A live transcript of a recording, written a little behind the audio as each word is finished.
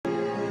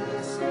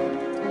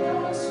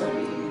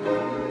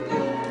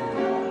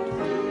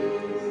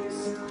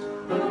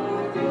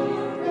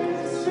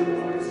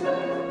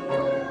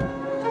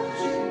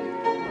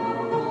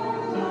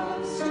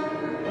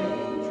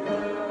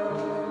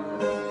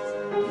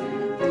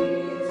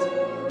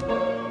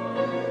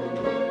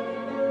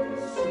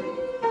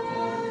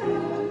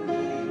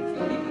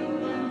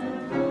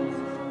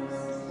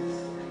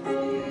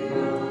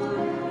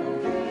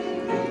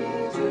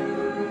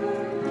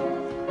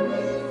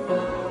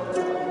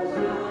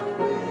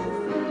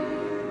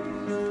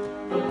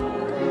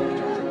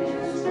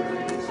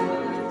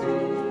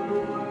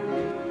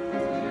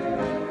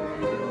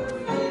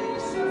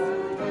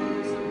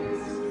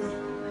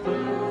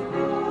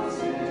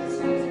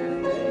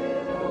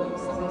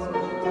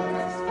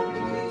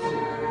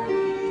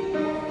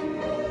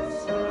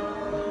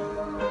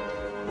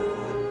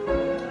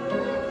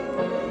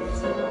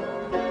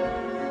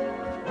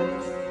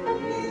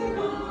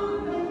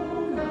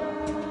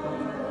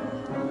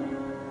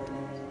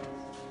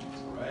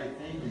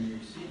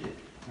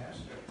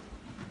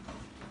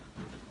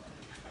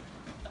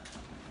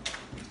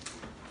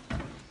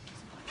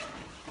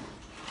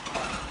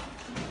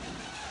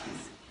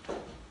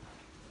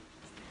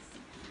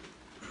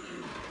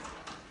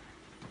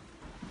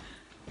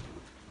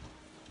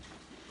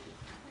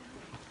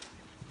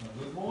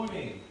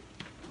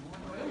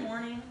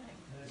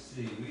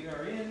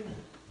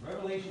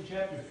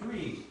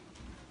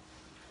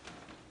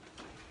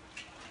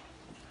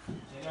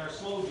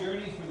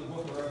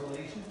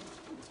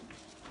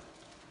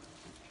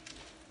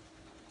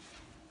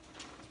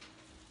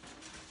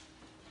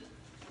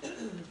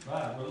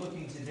Right, we're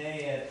looking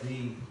today at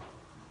the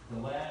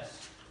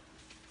last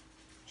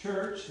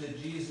church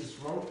that Jesus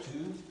wrote to.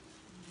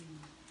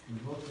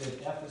 We looked at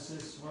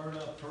Ephesus,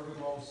 Smyrna,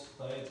 Pergamos,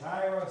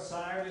 Thyatira,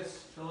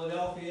 Sardis,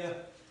 Philadelphia,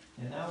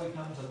 and now we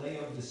come to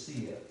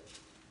Laodicea.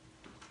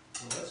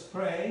 So let's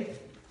pray,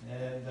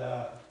 and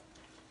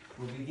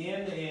we'll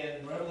begin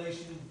in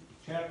Revelation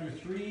chapter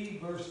 3,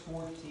 verse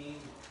 14,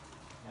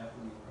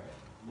 after we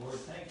pray. Lord,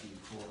 thank you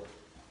for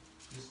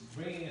just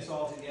bringing us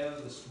all together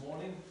this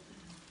morning.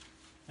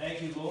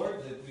 Thank you,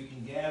 Lord, that we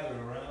can gather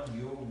around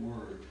your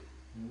word.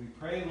 And we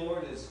pray,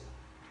 Lord, as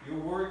your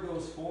word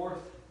goes forth,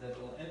 that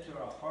it will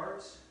enter our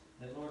hearts,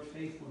 that, Lord,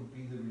 faith would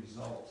be the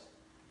result.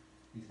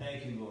 We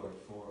thank you, Lord,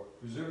 for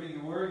preserving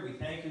your word. We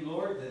thank you,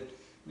 Lord, that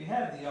we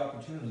have the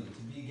opportunity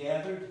to be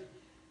gathered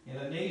in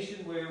a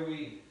nation where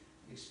we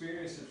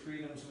experience the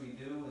freedoms we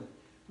do. And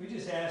we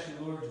just ask you,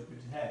 Lord, to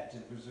protect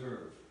and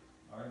preserve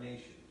our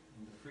nation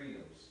and the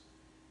freedoms.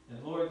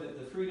 And, Lord, that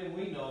the freedom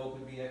we know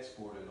could be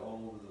exported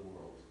all over the world.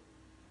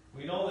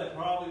 We know that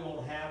probably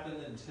won't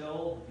happen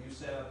until you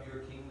set up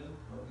your kingdom,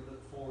 but we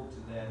look forward to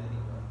that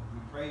anyway. We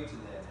pray to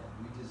that end.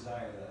 We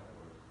desire that,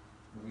 Lord.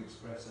 And we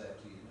express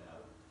that to you now.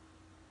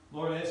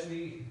 Lord, as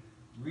we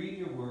read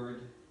your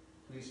word,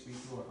 please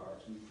speak to our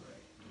hearts, we pray.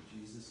 In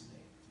Jesus'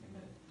 name,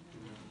 amen.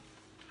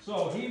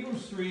 So,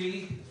 Hebrews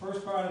 3, the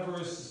first part of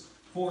verse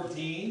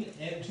 14,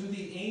 and to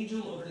the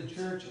angel of the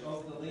church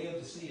of the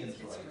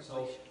Laodiceans write.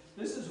 So,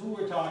 this is who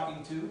we're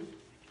talking to.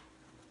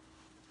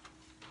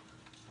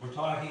 We're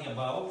talking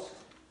about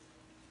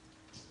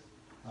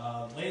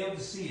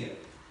Laodicea.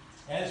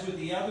 As with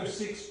the other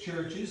 6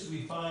 churches,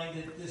 we find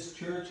that this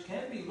church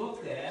can be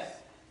looked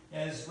at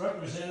as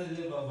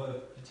representative of a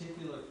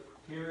particular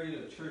period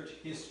of church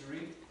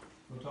history.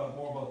 We'll talk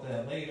more about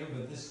that later,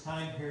 but this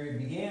time period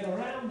began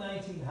around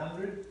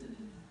 1900.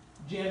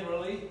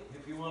 Generally,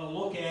 if you want to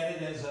look at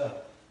it as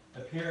a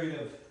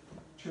period of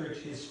church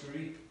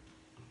history.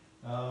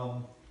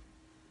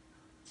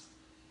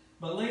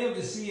 But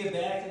Laodicea,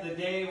 back in the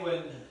day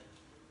when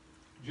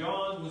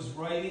John was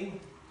writing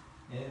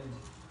and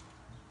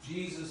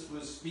Jesus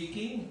was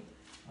speaking,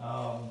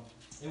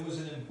 it was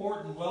an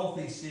important,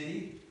 wealthy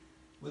city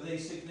with a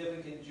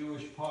significant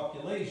Jewish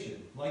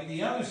population. Like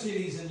the other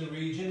cities in the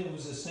region, it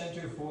was a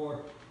center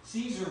for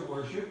Caesar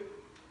worship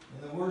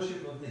and the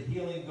worship of the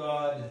healing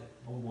god,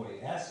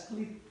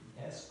 Asclepios,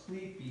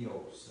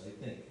 I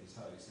think is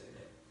how you say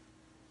that.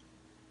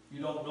 You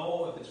don't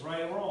know if it's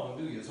right or wrong,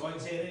 do you? So I can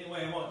say it any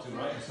way I want to,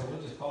 right? So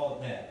we'll just call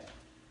it that.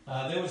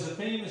 There was a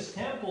famous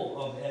temple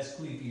of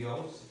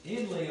Asclepios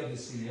in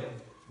Laodicea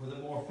with a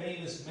more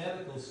famous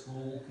medical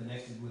school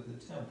connected with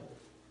the temple.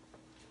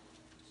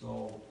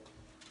 So,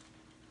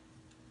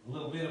 a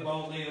little bit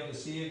about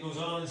Laodicea. It goes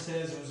on and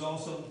says it was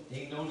also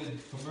a noted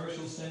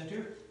commercial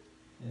center,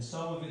 and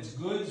some of its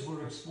goods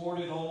were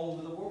exported all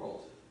over the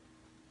world,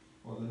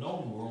 or the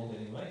known world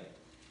anyway.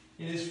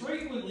 It is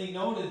frequently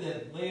noted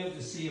that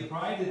Laodicea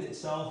prided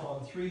itself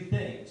on 3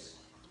 things: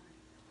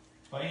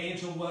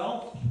 financial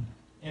wealth,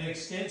 an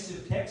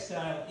extensive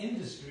textile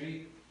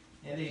industry,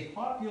 and a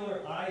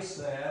popular eye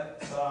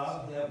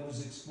salve that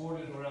was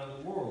exported around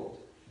the world.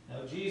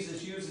 Now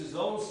Jesus uses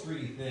those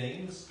 3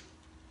 things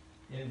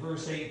in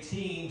verse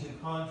 18 to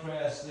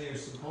contrast their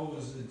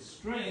supposed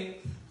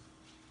strength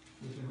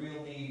with the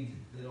real need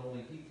that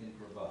only he can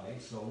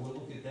provide. So we'll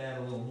look at that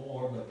a little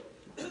more, but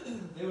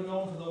they were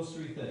known for those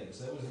 3 things.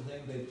 That was the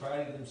thing they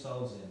prided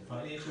themselves in: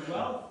 financial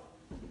wealth,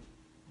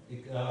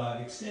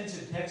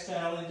 extensive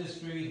textile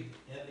industry,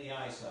 and the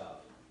eye salve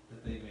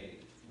that they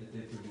made, that they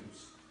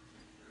produced.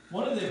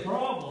 One of their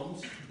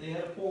problems, they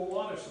had a poor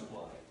water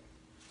supply.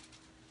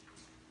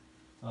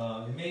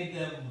 It made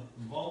them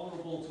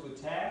vulnerable to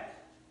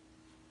attack.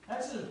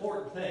 That's an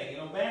important thing. You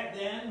know, back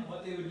then,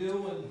 what they would do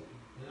when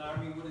an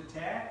army would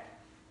attack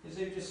is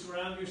they'd just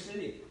surround your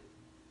city.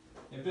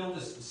 They'd build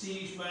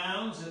siege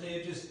mounds, and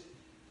they'd just,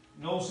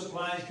 no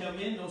supplies come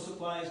in, no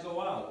supplies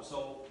go out.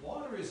 So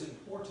water is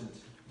important,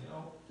 you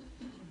know.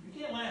 You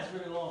can't last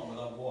very long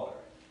without water.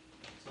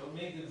 So it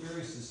made them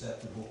very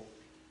susceptible.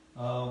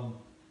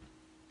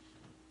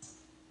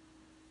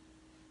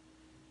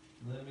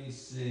 Let me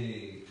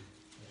see.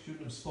 I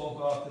shouldn't have spoke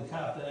off the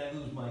top, then I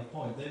lose my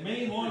point. The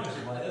main water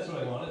supply, that's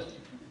what I wanted,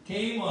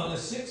 came on a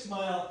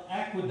 6-mile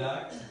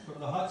aqueduct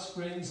from the hot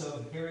springs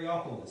of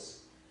Hierapolis.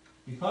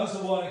 Because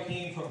the water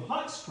came from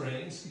hot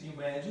springs, can you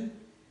imagine,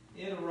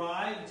 it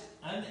arrived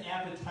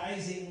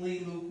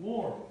unappetizingly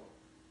lukewarm.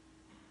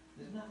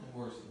 There's nothing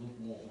worse than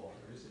lukewarm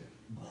water, is there?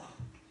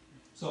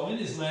 So in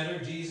his letter,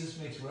 Jesus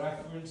makes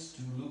reference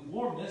to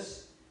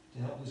lukewarmness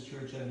to help his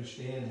church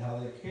understand how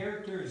their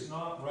character is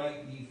not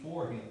right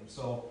before him.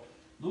 So,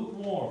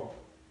 lukewarm,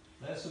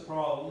 that's the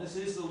problem. This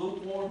is the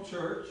lukewarm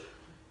church.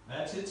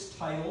 That's its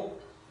title.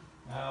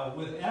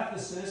 With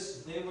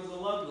Ephesus, they were the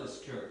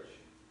loveless church.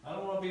 I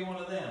don't want to be one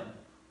of them.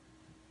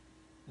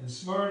 And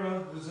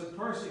Smyrna was a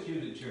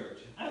persecuted church.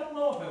 I don't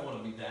know if I want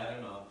to be that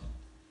or not.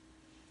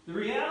 The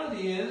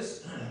reality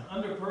is,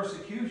 under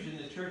persecution,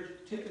 the church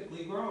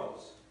typically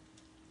grows.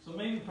 So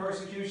maybe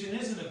persecution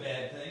isn't a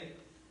bad thing.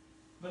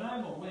 But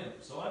I'm a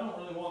wimp, so I don't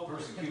really want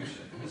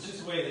persecution. It's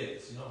just the way it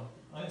is, you know.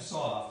 I'm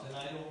soft, and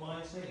I don't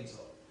mind saying so.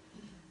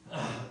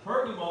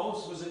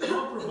 Pergamos was a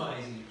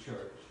compromising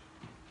church.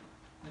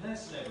 And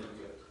that's never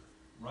good.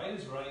 Right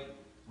is right,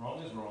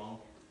 wrong is wrong.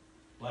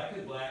 Black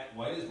is black,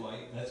 white is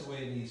white. That's the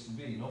way it needs to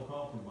be. No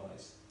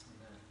compromise.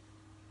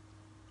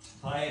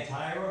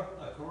 Thyatira,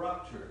 a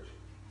corrupt church.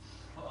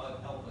 God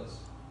help us.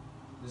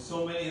 There's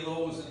so many of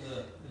those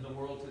in the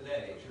world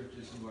today,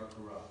 churches who are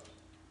corrupt.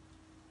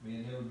 May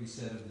it never be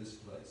said of this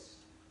place.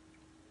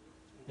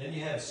 Then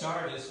you have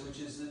Sardis, which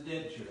is the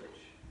dead church.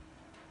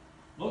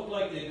 Look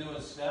like they're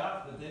doing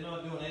stuff, but they're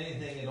not doing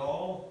anything at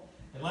all.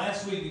 And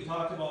last week we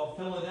talked about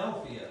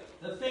Philadelphia,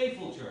 the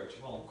faithful church.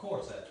 Well, of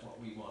course that's what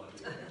we want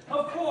to be.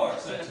 Of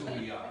course that's who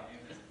we are.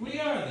 We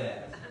are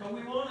that, but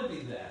we want to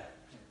be that.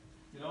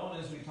 You know,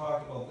 and as we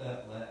talked about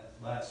that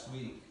last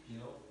week, you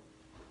know.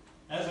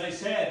 As I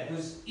said,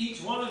 because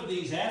each one of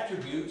these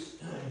attributes,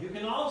 you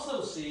can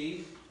also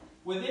see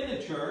within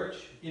a church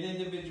in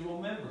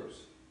individual members.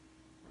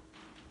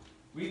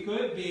 We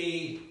could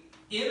be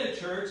in a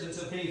church that's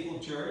a faithful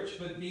church,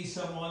 but be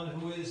someone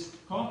who is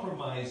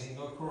compromising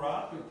or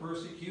corrupt or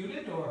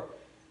persecuted or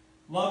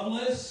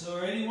loveless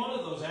or any one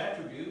of those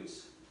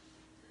attributes.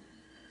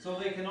 So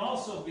they can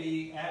also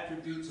be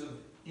attributes of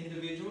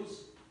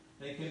individuals.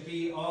 They can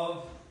be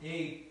of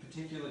a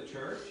particular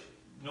church,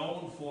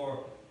 known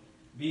for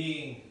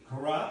being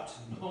corrupt,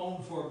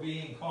 known for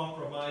being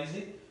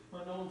compromising,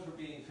 or known for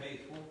being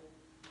faithful.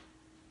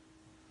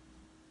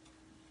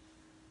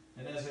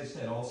 And as I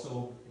said,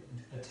 also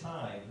a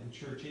time, the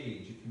church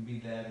age, it can be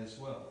that as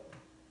well.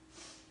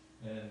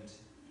 And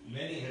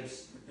many have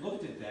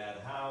looked at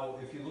that, how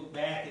if you look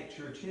back at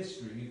church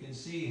history, you can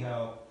see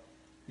how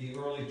the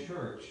early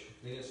church,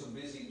 they got so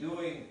busy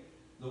doing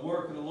the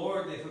work of the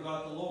Lord, they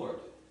forgot the Lord.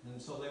 And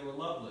so they were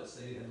loveless.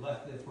 They had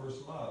left their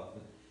first love.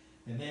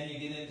 And then you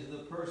get into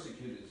the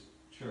persecuted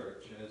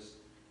church as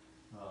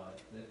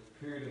that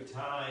period of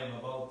time,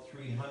 about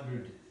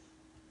 300,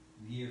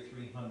 the year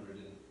 300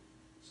 and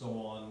so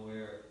on,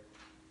 where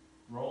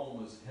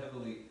Rome was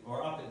heavily,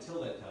 or up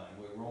until that time,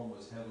 where Rome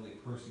was heavily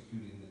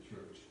persecuting the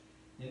church.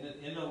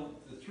 In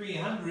the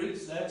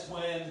 300s, that's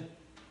when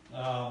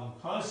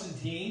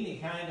Constantine, he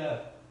kind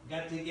of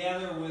got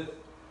together with,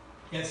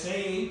 got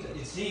saved,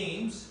 it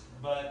seems,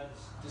 but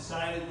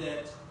decided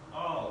that,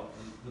 oh,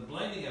 the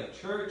blending of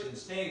church and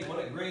state,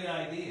 what a great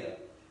idea.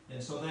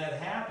 And so that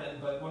happened,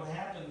 but what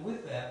happened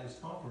with that was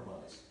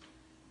compromise.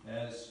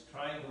 As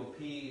trying to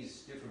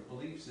appease different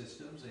belief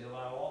systems, they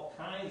allow all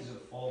kinds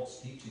of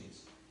false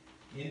teachings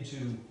into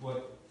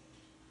what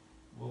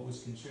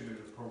was considered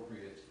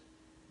appropriate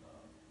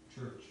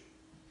church.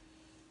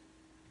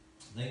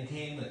 Then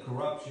came the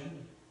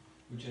corruption,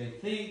 which I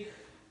think,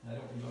 I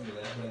don't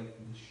remember that, but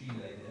the sheet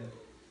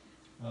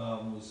I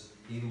had, was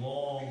a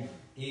long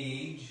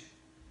age,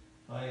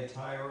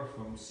 Thyatira,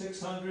 from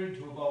 600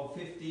 to about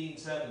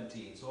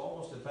 1517, so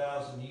almost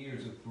 1,000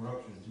 years of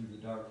corruption through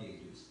the Dark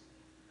Ages.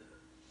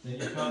 Then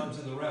you come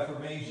to the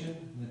Reformation,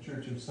 the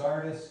Church of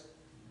Sardis,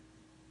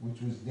 which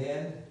was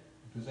dead,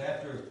 because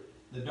after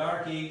the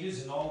Dark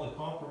Ages and all the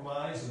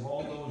compromise of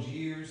all those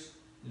years,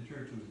 the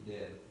church was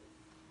dead.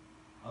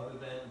 Other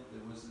than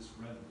there was this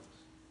remnant,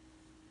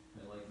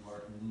 and like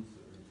Martin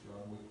Luther and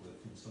John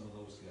Wycliffe and some of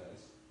those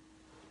guys.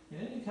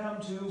 And then you come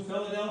to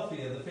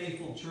Philadelphia, the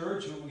faithful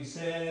church, who we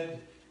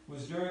said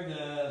was during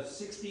the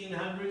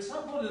 1600s,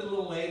 some put it a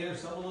little later,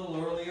 some a little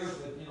earlier,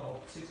 but you know,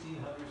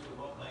 1600s to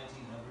about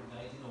 1900,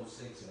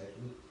 1906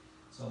 actually,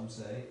 some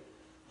say,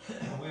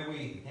 where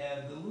we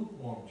have the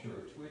lukewarm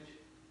church, which,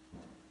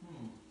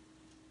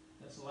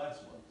 that's the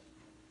last one.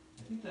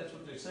 I think that's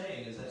what they're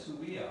saying, is that's who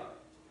we are.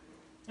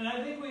 And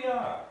I think we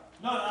are.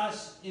 Not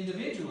us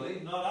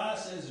individually, not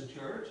us as a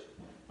church,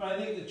 but I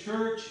think the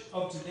church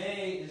of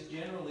today is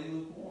generally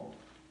lukewarm.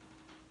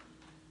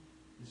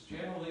 It's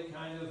generally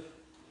kind of,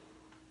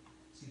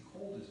 see,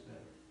 cold is better.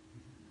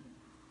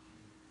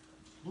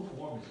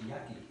 Lukewarm is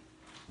yucky.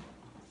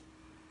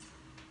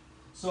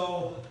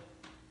 So,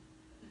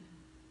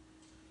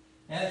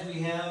 as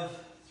we have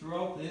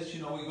throughout this,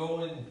 you know, we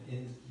go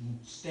in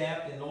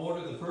step, in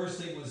order. The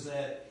first thing was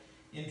that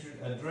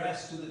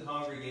address to the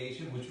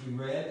congregation, which we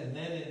read, and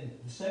then in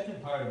the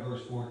second part of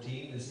verse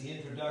 14 is the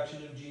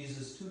introduction of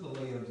Jesus to the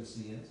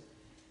Laodiceans.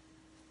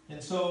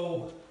 And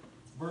so,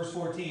 verse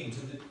 14,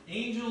 to the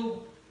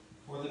angel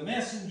or the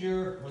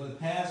messenger or the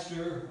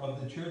pastor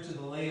of the church of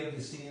the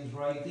Laodiceans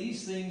write,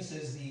 these things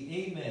says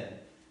the Amen,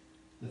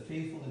 the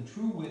faithful and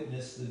true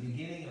witness, the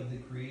beginning of the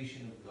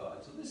creation of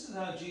God. So this is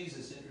how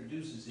Jesus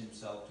introduces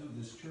himself to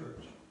this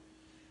church.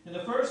 And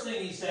the first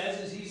thing he says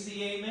is he's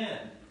the Amen.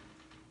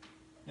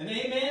 And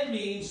amen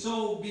means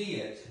so be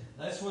it.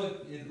 That's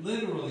what it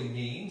literally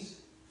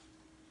means.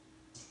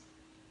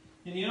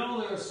 And you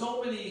know, there are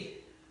so many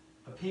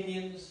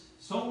opinions,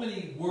 so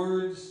many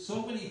words,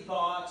 so many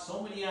thoughts,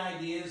 so many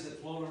ideas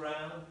that float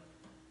around.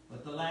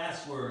 But the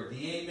last word,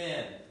 the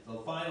amen, the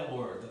final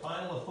word, the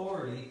final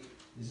authority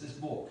is this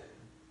book.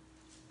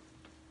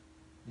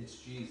 It's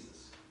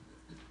Jesus.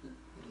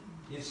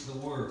 It's the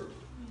Word.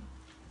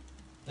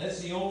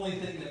 That's the only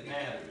thing that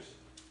matters.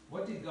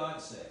 What did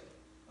God say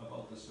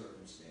about the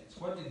circumstance?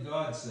 What did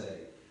God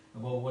say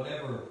about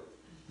whatever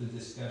the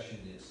discussion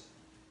is?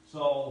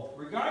 So,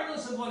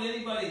 regardless of what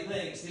anybody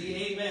thinks, the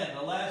amen,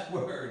 the last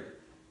word,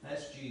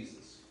 that's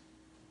Jesus.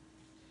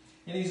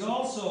 And he's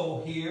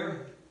also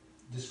here,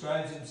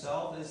 describes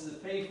himself as the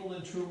faithful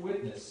and true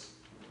witness,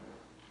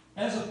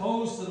 as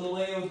opposed to the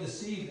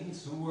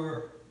Laodiceans, who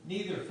were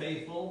neither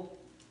faithful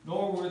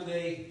nor were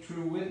they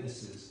true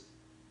witnesses.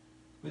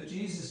 But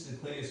Jesus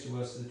declares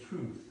to us the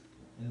truth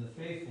and the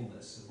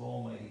faithfulness of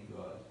Almighty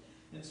God.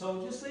 And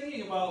so just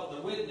thinking about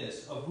the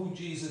witness of who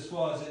Jesus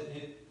was,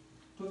 it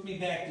took me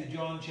back to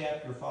John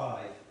chapter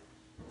 5.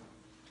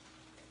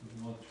 If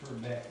you want to turn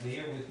back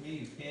there with me,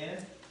 you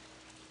can.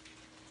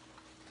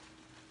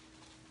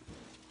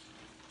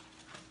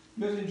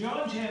 Because in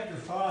John chapter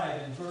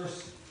 5 and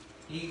verse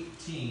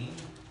 18,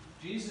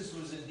 Jesus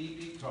was in deep,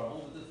 deep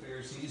trouble with the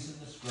Pharisees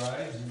and the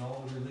scribes and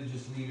all the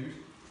religious leaders.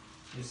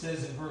 It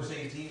says in verse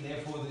 18,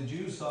 therefore the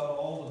Jews sought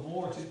all the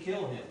more to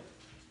kill him.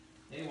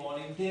 They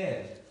want him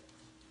dead.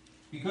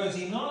 Because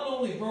he not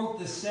only broke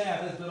the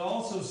Sabbath, but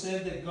also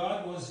said that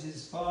God was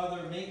his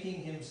Father,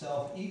 making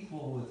himself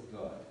equal with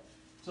God.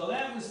 So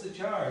that was the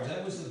charge.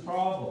 That was the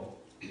problem.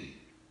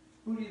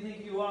 Who do you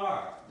think you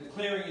are,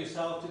 declaring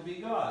yourself to be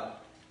God?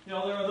 You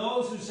know, there are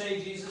those who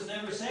say Jesus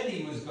never said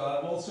he was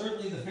God. Well,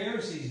 certainly the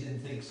Pharisees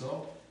didn't think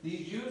so.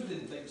 These Jews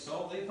didn't think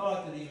so. They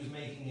thought that he was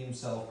making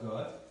himself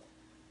God.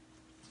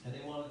 And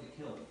they wanted to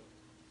kill him.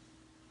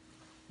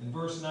 In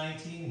verse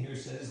 19 here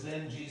says,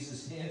 then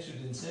Jesus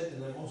answered and said to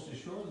them, most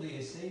assuredly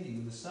I say to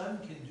you, the Son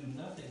can do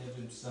nothing of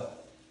himself,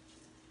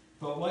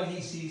 but what he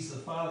sees the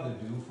Father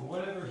do, for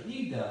whatever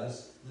he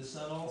does, the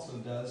Son also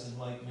does in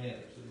like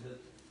manner. So he said,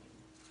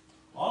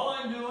 all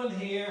I'm doing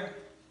here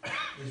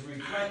is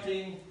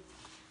reflecting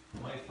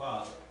my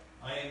Father.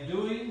 I am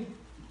doing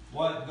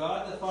what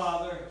God the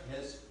Father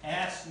has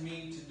asked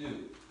me to do.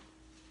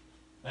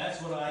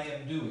 That's what I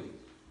am doing.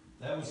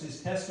 That was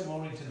his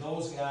testimony to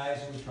those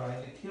guys who were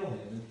trying to kill him.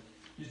 And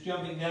just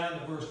jumping down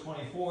to verse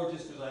 24,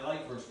 just because I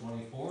like verse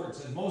 24, it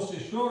says, most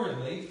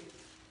assuredly,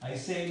 I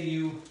say to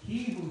you,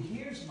 he who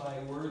hears my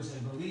words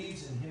and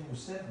believes in him who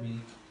sent me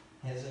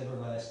has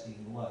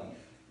everlasting life,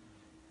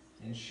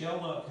 and shall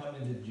not come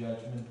into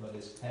judgment, but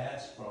is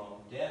passed from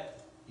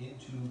death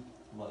into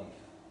life.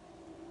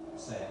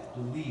 Sad.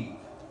 Believe.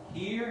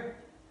 Hear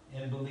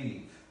and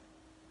believe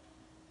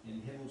in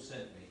him who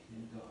sent me,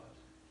 in God.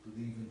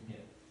 Believe in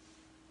him.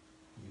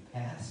 You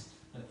passed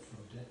from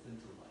death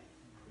into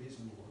life. Praise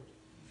the Lord.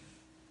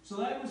 So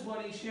that was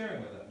what he's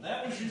sharing with them.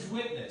 That was his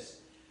witness.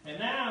 And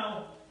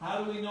now,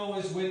 how do we know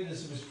his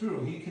witness was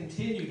true? He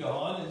continued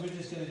on, and we're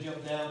just going to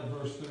jump down to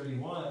verse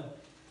 31.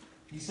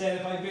 He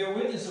said, if I bear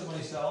witness of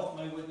myself,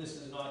 my witness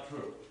is not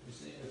true. You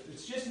see, if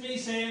it's just me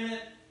saying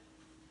it,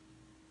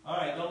 all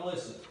right, don't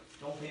listen.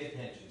 Don't pay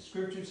attention.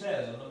 Scripture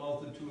says, on the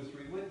mouth of 2 or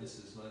 3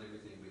 witnesses, let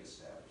everything be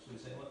established. So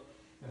he's saying, look,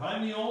 if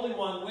I'm the only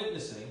one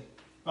witnessing,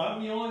 if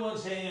I'm the only one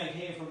saying I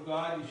came from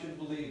God, you should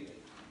believe me.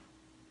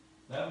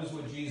 That was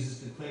what Jesus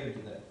declared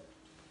to them.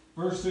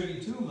 Verse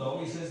 32,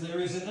 though, he says, there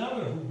is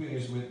another who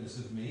bears witness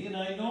of me, and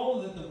I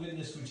know that the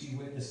witness which he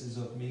witnesses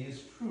of me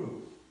is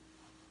true.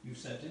 You've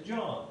sent to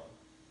John.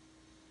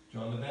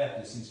 John the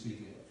Baptist he's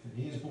speaking of. And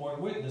he has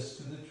borne witness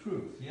to the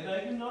truth. Yet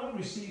I do not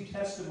receive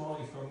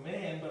testimony from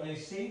man, but I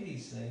say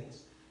these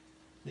things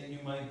that you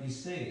might be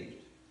saved.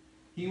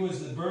 He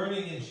was the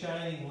burning and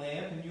shining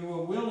lamp, and you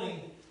were willing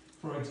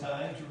for a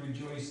time to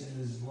rejoice in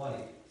his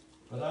light.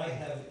 But I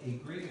have a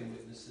greater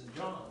witness than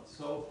John.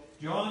 So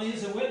John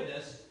is a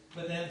witness,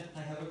 but then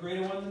I have a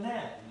greater one than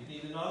that. You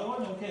need another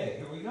one? Okay,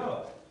 here we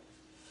go.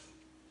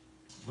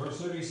 Verse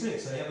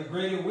 36, I have a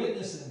greater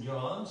witness than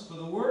John's, for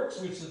the works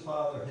which the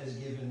Father has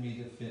given me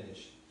to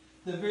finish.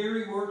 The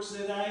very works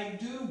that I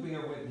do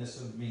bear witness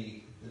of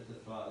me, that the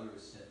Father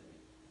has sent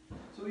me.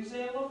 So he's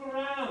saying, look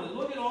around and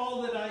look at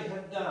all that I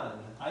have done.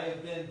 I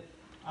have been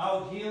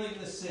out healing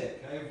the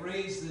sick. I have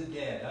raised the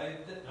dead. I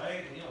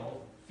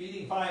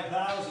feeding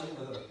 5,000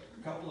 with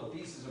a couple of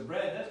pieces of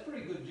bread. That's a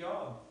pretty good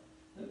job.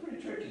 That's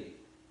pretty tricky.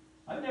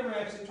 I've never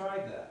actually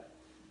tried that.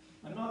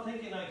 I'm not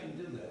thinking I can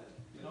do that,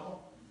 you know.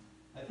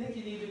 I think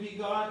you need to be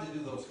God to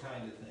do those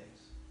kind of things.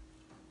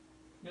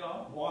 You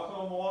know, walk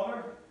on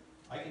water.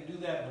 I can do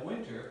that in the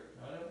winter.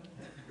 I don't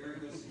have very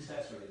good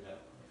success right now.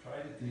 I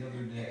tried it the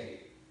other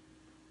day,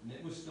 and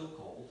it was still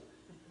cold.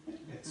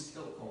 It's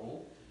still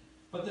cold.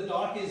 But the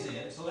dock is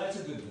in, so that's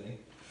a good thing.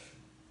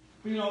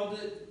 But, you know,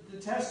 the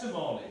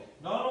testimony.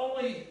 Not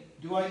only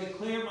do I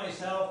declare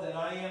myself that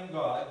I am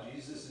God,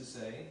 Jesus is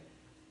saying.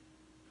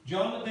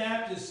 John the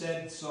Baptist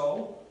said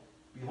so.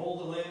 Behold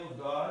the Lamb of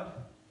God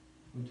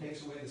who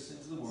takes away the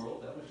sins of the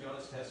world. That was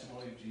John's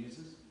testimony of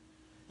Jesus.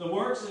 The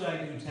works that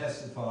I do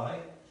testify.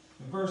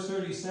 In verse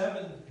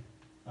 37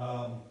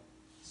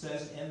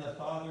 says, and the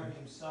Father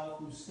himself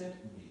who sent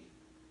me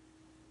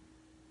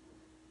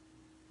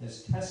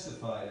has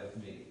testified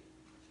of me.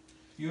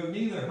 You have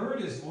neither heard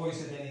his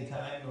voice at any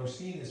time nor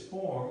seen his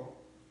form,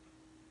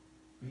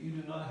 but you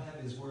do not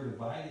have his word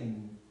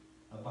abiding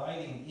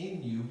abiding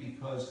in you,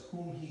 because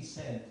whom he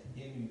sent,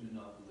 him you do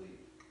not believe.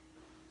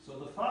 So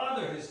the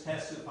Father has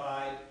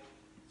testified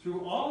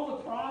through all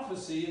the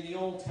prophecy in the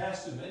Old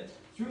Testament,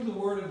 through the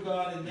Word of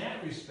God in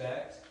that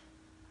respect,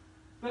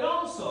 but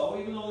also,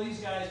 even though these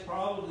guys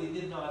probably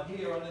did not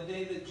hear, on the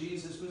day that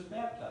Jesus was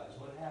baptized,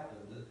 what happened?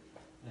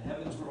 The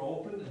heavens were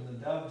opened and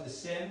the dove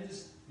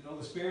descends. You know,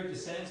 the Spirit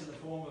descends in the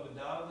form of a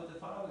dove, but the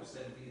Father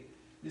said,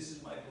 "This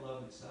is my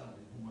beloved Son,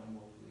 in whom I'm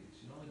well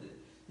pleased." You know,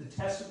 the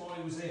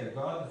testimony was there.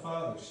 God the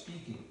Father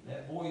speaking,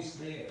 that voice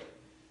there.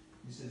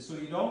 He said, so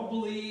you don't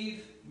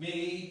believe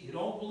me, you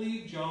don't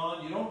believe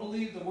John, you don't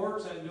believe the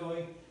works I'm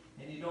doing,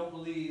 and you don't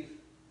believe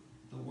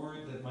the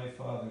word that my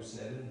Father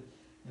said.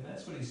 And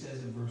that's what he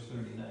says in verse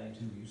 39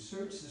 too. You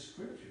search the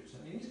Scriptures.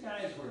 I mean, these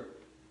guys were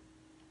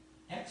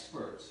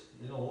experts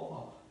in the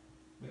law.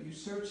 But you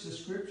search the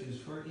Scriptures,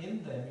 for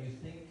in them you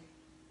think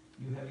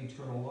you have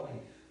eternal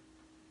life.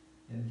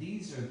 And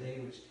these are they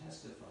which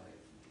testify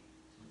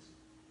of me.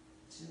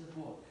 It's in the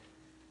book.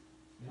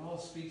 It all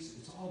speaks,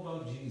 it's all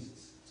about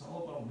Jesus. It's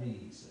all about me,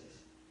 he says.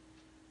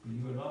 But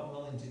you are not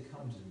willing to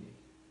come to me,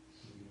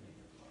 so you may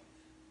have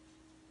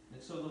life.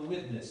 And so the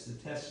witness, the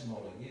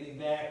testimony, getting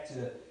back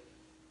to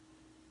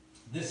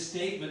this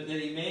statement that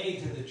he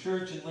made to the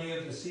church in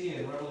Laodicea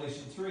in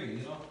Revelation 3,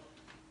 you know,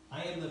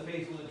 I am the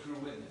faithful and true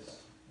witness.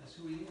 That's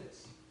who he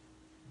is.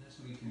 And that's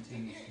who he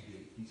continues to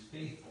be. He's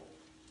faithful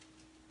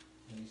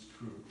and he's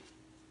true.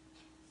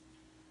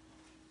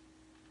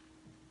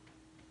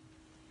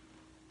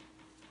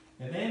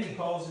 And then he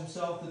calls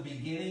himself the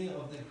beginning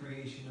of the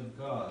creation of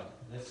God.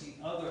 That's the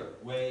other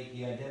way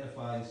he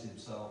identifies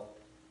himself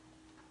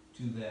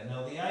to that.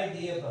 Now the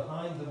idea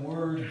behind the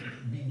word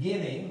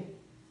beginning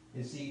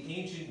is the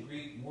ancient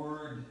Greek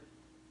word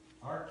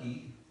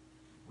arche,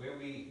 where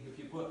if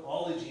you put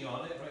ology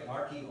on it, right?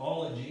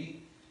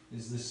 Archaeology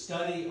is the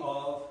study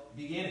of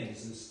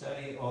beginnings, the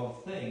study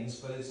of things,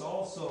 but it's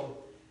also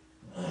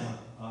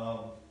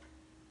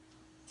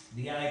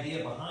the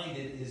idea behind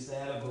it is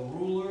that of a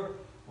ruler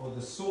or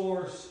the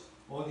source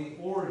or the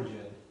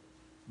origin,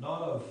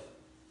 not of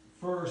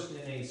first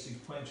in a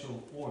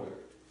sequential order.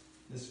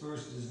 This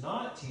verse does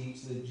not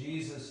teach that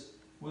Jesus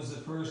was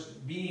the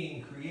first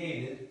being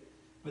created,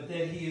 but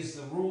that he is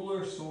the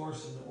ruler,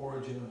 source, and the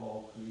origin of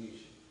all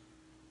creation.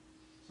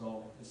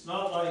 So it's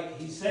not like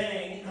he's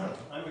saying,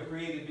 I'm a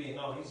created being.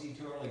 No, he's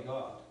eternally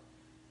God.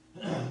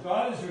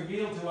 God is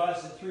revealed to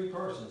us in three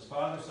persons,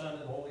 Father, Son,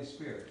 and Holy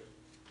Spirit.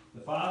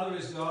 The Father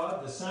is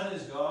God, the Son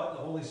is God,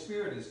 the Holy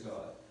Spirit is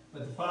God.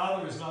 But the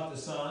Father is not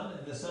the Son,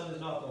 and the Son is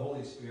not the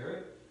Holy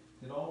Spirit.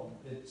 You know,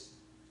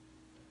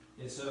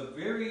 it's a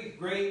very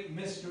great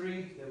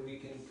mystery that we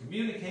can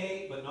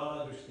communicate but not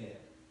understand.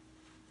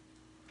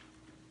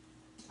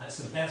 That's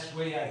the best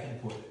way I can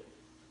put it.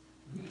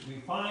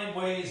 We find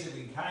ways that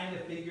we kind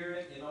of figure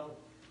it, you know,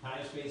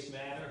 time, space,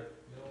 matter,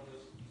 you know,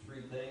 those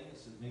three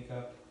things that make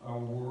up our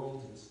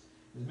world.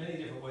 There's many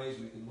different ways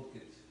we can look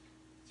at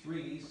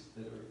threes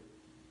that are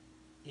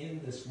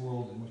in this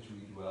world in which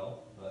we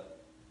dwell, but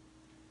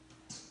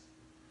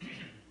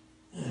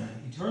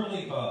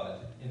eternally God.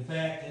 In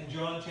fact, in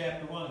John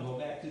chapter 1, go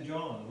back to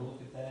John, we'll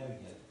look at that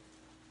again.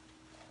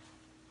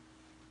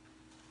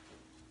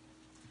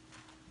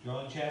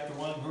 John chapter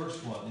 1,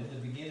 verse 1, in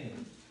the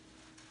beginning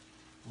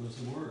was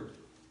the Word.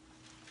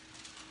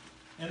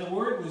 And the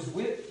Word was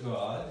with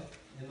God,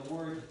 and the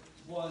Word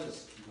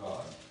was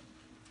God.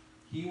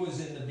 He was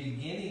in the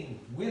beginning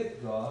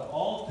with God.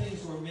 All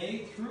things were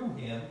made through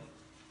him,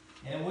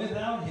 and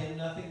without him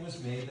nothing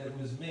was made that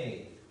was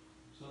made.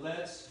 So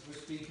we're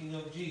speaking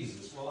of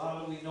Jesus. Well, how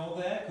do we know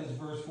that? Because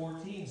verse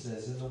 14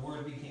 says, and the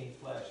Word became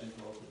flesh and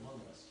dwelt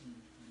among us.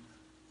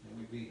 And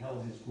we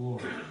beheld his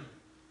glory.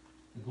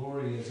 The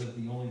glory is of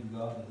the only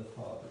begotten of the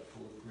Father,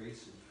 full of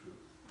grace and truth.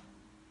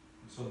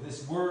 And so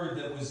this Word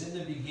that was in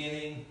the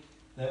beginning,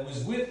 that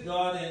was with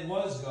God and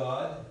was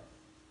God,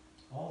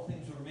 all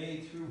things were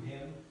made through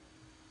him,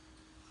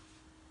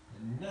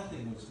 and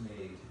nothing was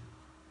made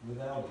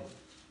without him.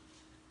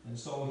 And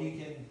so he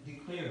can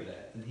declare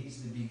that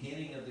he's the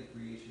beginning of the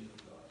creation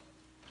of God.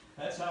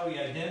 That's how he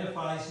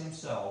identifies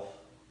himself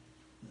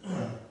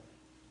to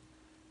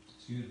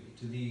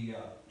the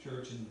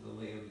church in the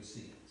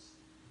Laodiceans.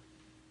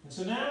 And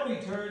so now he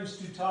turns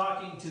to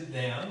talking to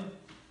them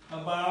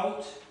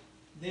about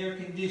their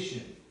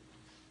condition.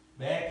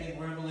 Back in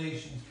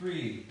Revelation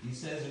 3, he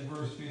says in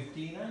verse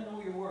 15, I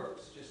know your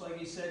works, just like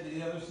he said to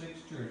the other 6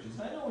 churches.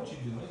 I know what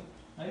you're doing.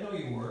 I know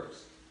your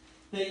works.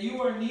 That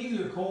you are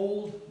neither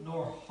cold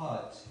nor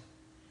hot.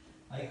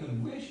 I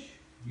could wish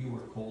you were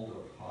cold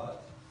or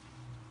hot.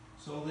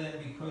 So then,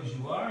 because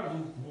you are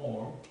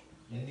lukewarm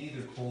and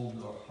neither cold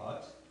nor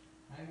hot,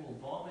 I will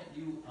vomit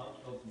you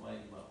out of my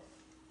mouth.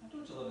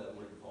 Don't you love that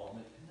word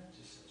vomit? Isn't that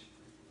just such a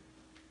great word?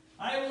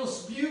 I will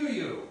spew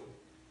you.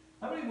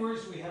 How many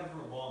words do we have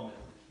for vomit?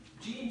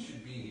 Jean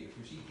should be here,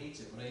 because she hates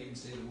it when I even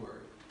say the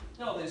word.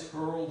 No, there's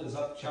hurled, there's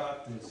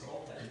upchucked, there's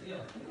all that. You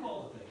know, think of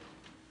all the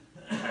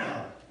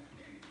things.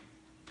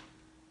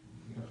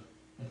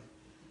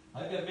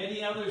 I've got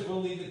many others,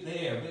 we'll leave it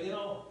there. But you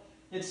know,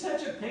 It's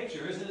such a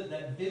picture, isn't it?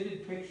 That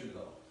vivid picture,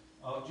 though,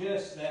 of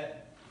just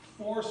that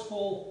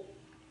forceful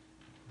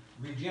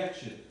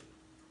rejection.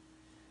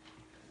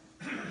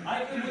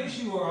 I could wish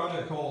you were hot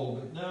or cold,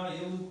 but no,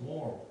 you're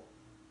lukewarm.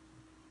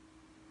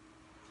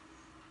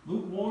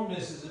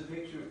 Lukewarmness is a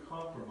picture of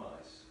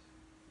compromise.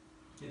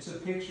 It's a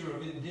picture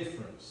of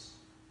indifference,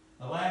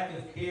 a lack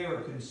of care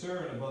or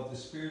concern about the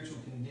spiritual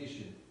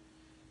condition.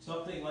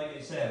 Something, like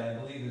I said, I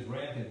believe is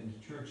rampant in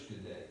the church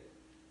today.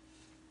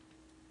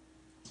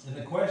 And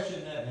the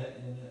question that,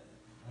 and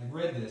I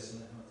read this,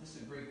 and I thought, this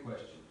is a great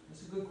question.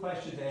 This is a good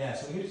question to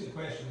ask. So here's the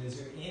question: is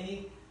there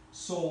any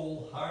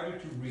soul harder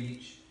to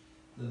reach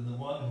than the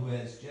one who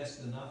has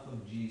just enough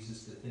of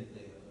Jesus to think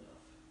they have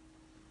enough?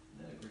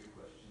 Isn't that a great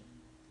question?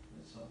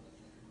 That's something to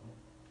think about.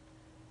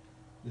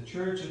 The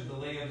church of the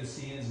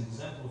Laodiceans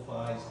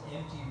exemplifies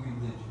empty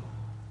religion.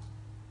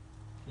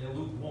 They're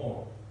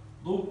lukewarm.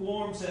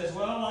 Lukewarm says,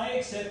 well, I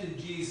accepted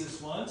Jesus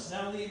once,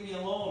 now leave me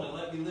alone and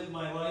let me live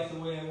my life the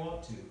way I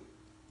want to.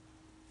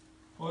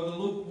 Or the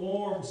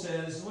lukewarm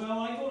says, well,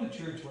 I go to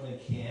church when I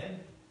can,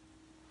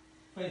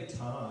 if I have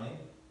time,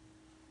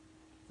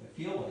 if I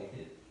feel like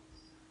it.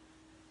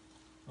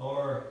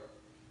 Or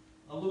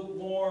a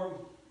lukewarm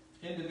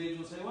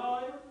individual say,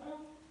 well,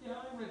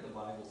 I read the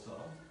Bible some,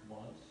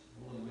 once,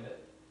 a little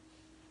bit.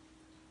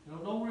 You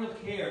know, no real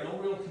care, no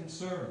real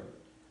concern.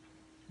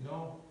 You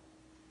know,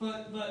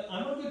 but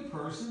I'm a good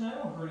person, I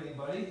don't hurt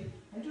anybody,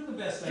 I do the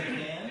best I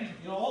can.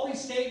 You know, all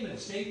these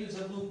statements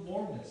of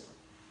lukewarmness.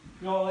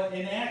 You know,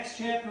 in Acts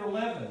chapter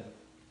 11,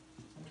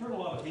 I turned a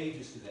lot of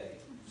pages today.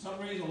 For some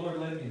reason, the Lord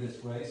led me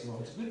this way, so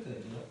it's a good thing,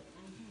 you know.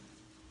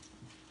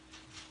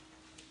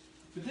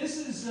 But this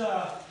is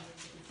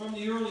from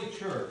the early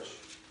church,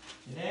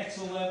 in Acts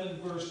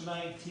 11, verse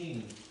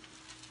 19.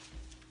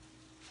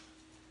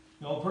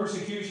 You know,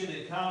 persecution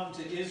had come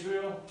to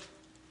Israel,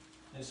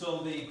 and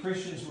so the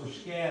Christians were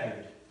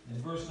scattered. And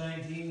verse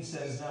 19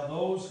 says, now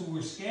those who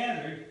were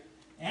scattered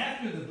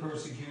after the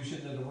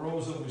persecution that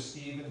arose over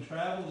Stephen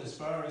traveled as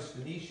far as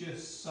Phoenicia,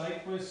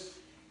 Cyprus,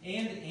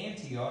 and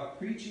Antioch,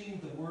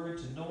 preaching the word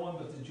to no one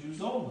but the Jews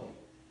only.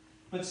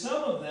 But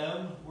some of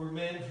them were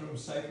men from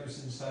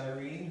Cyprus and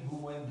Cyrene, who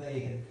when they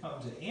had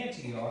come to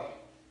Antioch,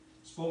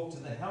 spoke to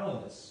the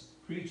Hellenists,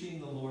 preaching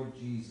the Lord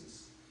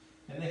Jesus.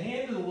 And the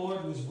hand of the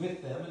Lord was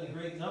with them, and a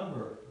great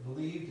number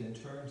believed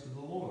and turned to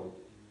the Lord.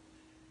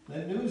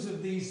 The news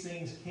of these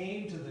things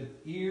came to the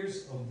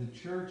ears of the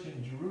church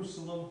in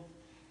Jerusalem,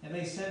 and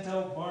they sent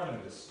out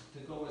Barnabas to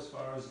go as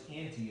far as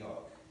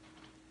Antioch.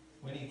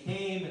 When he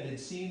came and had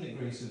seen the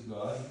grace of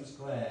God, he was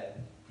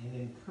glad and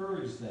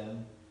encouraged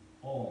them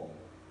all,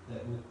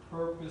 that with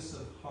purpose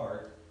of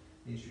heart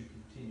they should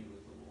continue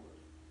with the Lord.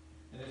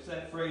 And it's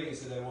that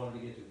phrase that I wanted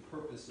to get to,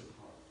 purpose of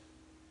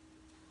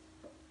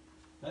heart.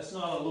 That's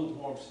not a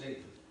lukewarm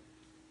statement.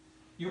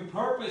 Your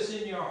purpose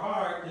in your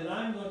heart that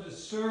I'm going to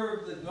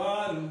serve the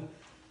God who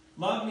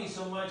loved me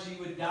so much he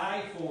would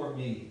die for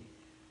me.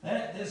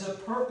 There's a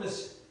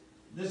purpose,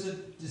 there's a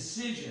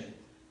decision,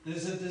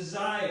 there's a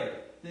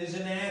desire, there's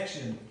an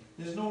action.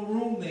 There's no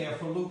room there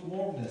for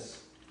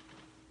lukewarmness.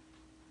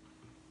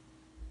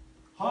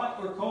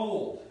 Hot or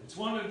cold, it's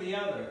one or the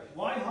other.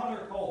 Why hot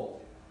or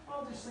cold?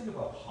 Well, just think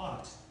about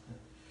hot.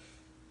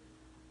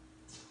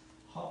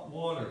 Hot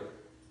water.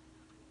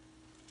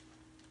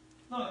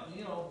 Not,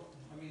 you know,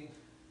 I mean,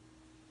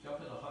 jump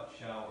in a hot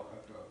shower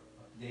after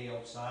a day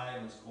outside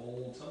and it's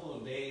cold. Some of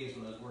those days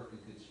when I was working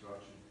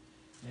construction,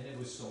 and it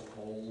was so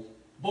cold.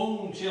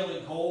 Bone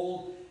chilling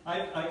cold.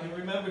 I can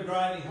remember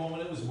driving home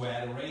and it was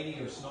wet, a rainy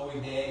or snowy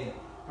day. And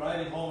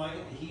driving home, I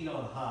get the heat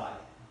on high.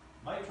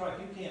 My truck,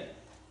 you can't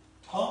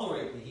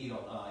tolerate the heat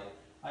on high.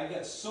 I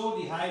got so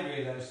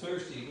dehydrated, I was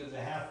thirsty. It was a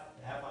half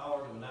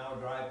hour to an hour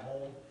drive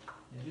home,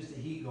 and just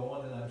the heat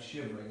going, and I'm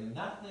shivering. And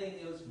nothing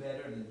is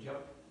better than jump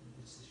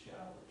in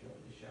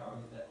the shower,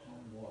 get that hot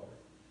water.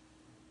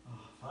 Oh,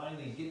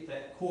 finally get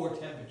that core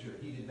temperature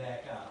heated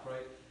back up,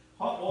 right?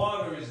 Hot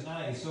water is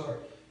nice, or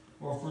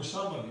for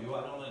some of you,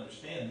 I don't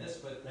understand this,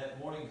 but that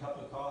morning cup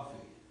of coffee,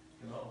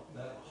 you know,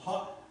 that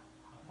hot,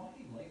 why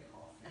do you like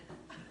coffee?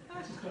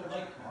 I just don't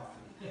like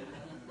coffee.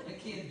 I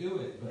can't do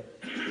it,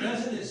 but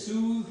doesn't it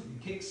soothe,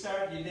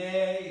 kickstart your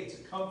day, it's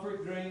a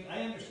comfort drink.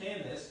 I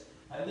understand this.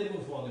 I live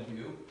with one of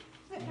you,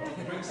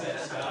 who drinks that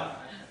stuff.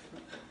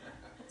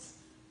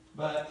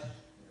 But,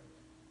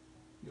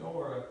 you know,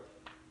 or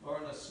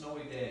on a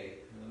snowy day,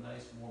 with a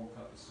nice warm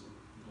cup of soup,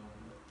 you know,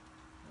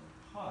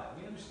 hot.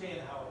 We understand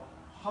how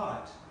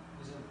hot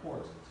is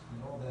important,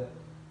 you know, that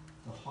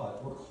the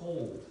hot, or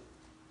cold,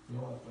 you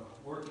know, after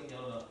working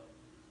on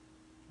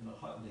a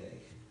hot day,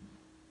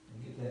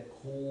 and get that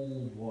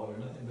cold water,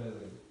 nothing better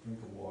than a drink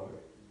of water,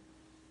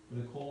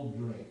 but a cold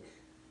drink,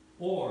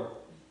 or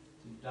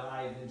to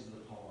dive into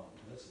the pond,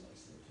 that's a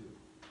nice thing too,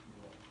 you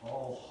know,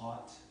 all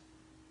hot.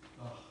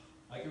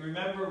 I can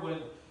remember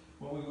when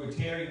we were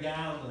tearing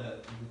down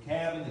the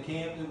cabin, the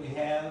camp that we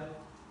had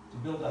to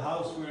build the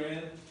house we were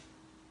in.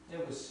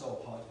 It was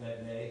so hot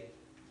that day.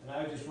 And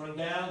I would just run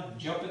down,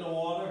 jump in the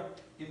water,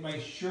 get my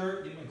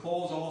shirt, get my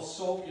clothes all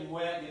soaked and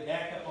wet, get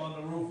back up on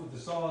the roof with the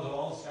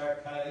sawzall,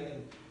 start cutting,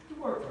 and do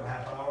work for a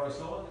half hour or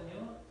so, and then,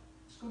 you know,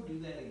 let's go do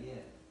that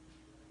again.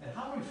 And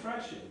how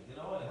refreshing, you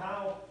know, and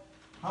how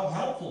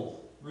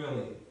helpful,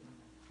 really.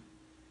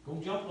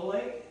 Go jump the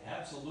lake?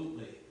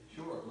 Absolutely.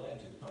 Sure, glad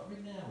to. Not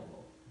right now,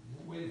 though.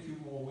 We'll wait a few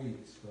more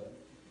weeks, but.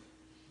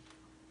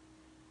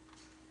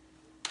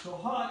 So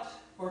hot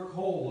or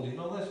cold, you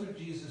know, that's what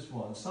Jesus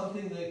wants.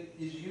 Something that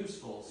is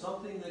useful,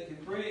 something that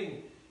can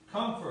bring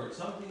comfort,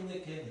 something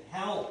that can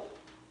help.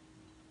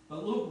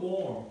 But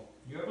lukewarm.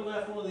 You ever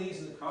left one of these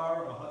in the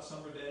car on a hot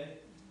summer day?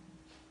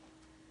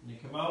 And you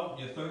come out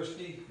and you're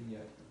thirsty, and you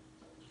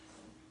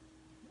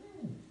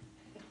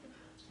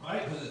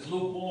right? Because it's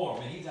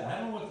lukewarm. And I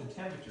don't know what the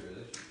temperature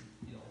is.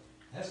 You know,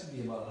 it has to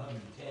be about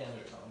 110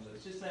 or something. But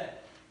it's just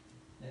that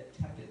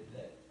tepid,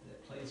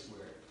 that place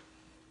where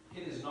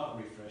it is not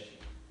refreshing.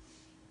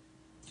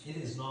 It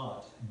is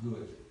not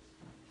good.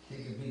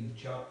 Take a big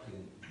chug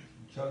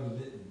of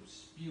it and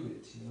spew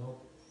it, you know.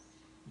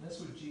 And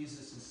that's what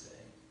Jesus is saying.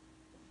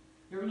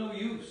 You're of no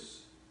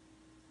use.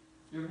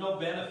 You're of no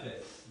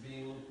benefit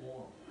being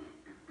lukewarm.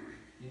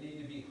 You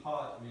need to be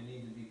hot, you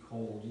need to be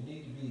cold. You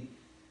need to be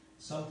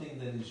something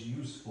that is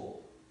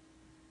useful.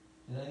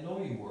 And I know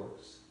he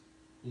works.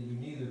 That you're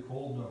neither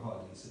cold nor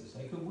hot, he says.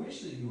 I could wish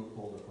that you were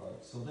cold or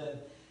hot. So then,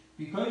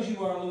 because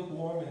you are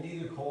lukewarm and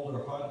neither cold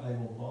or hot, I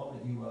will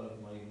vomit you out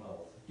of my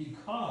mouth.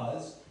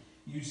 Because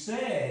you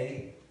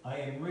say, I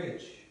am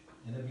rich,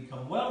 and have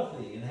become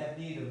wealthy, and have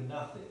need of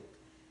nothing,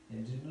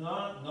 and do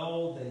not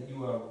know that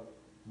you are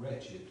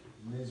wretched,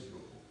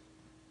 miserable,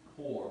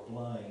 poor,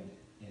 blind,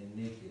 and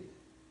naked.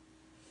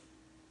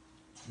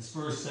 This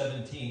verse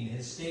 17,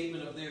 his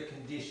statement of their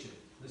condition.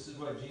 This is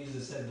what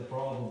Jesus said the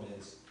problem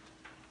is.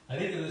 I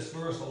think of this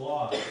verse a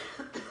lot. It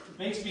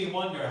makes me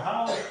wonder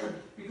how,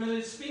 because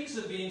it speaks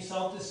of being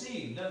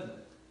self-deceived, doesn't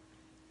it?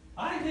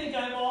 I think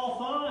I'm all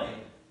fine.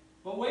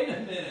 But wait a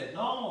minute,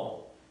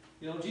 no.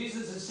 You know,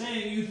 Jesus is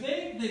saying, you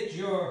think that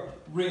you're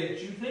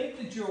rich, you think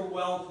that you're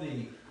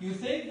wealthy, you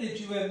think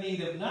that you have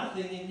need of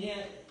nothing, and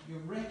yet you're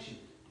wretched.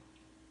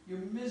 You're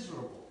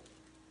miserable.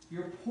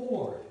 You're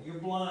poor. You're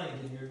blind,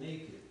 and you're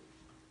naked.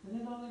 And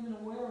they're not even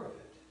aware of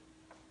it.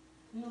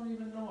 They don't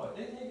even know it.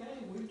 They think,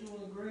 hey, we're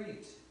doing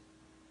great.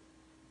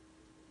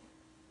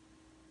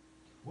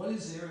 What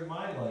is there in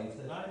my life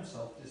that I'm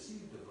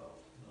self-deceived about?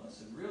 Well,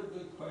 that's a real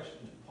good question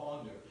to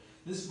ponder.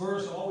 This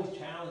verse always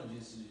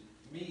challenges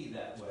me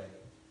that way.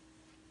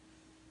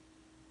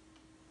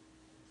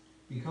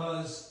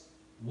 Because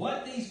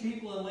what these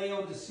people in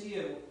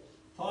Laodicea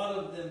thought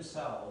of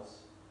themselves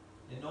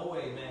in no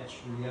way matched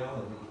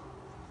reality.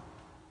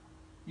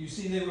 You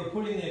see, they were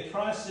putting their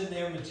trust in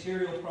their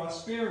material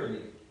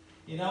prosperity,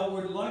 in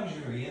outward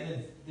luxury, and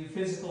in their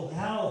physical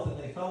health,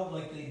 and they felt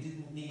like they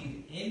didn't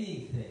need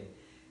anything.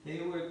 They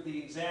were the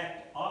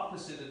exact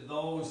opposite of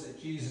those that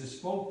Jesus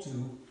spoke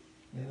to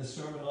in the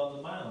Sermon on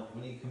the Mount,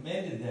 when he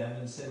commended them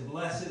and said,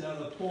 blessed are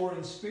the poor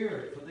in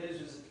spirit, for theirs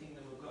is the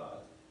kingdom of God.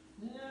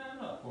 Yeah, I'm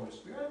not poor in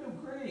spirit, I'm doing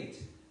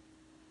great.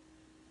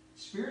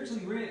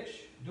 Spiritually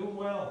rich, doing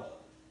well.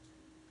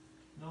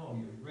 No,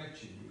 you're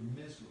wretched,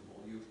 you're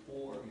miserable, you're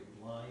poor,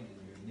 you're blind,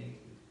 and you're naked.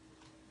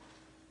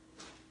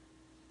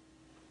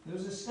 There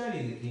was a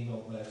study that came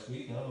out last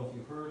week, I don't know if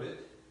you heard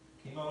it.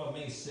 It came out on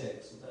May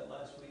 6th, was that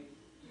last week?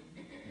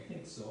 I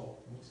think so.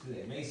 What's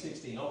today? May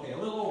 16. Okay, a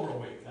little over a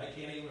week. I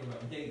can't even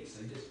remember dates.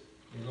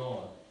 They're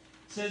gone.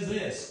 It says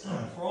this,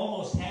 for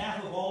almost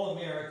half of all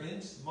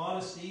Americans,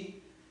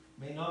 modesty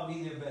may not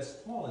be their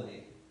best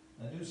quality.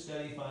 A new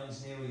study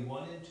finds nearly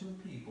 1 in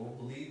 2 people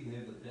believe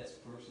they're the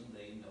best person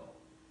they know.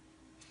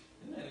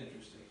 Isn't that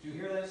interesting? Did you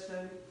hear that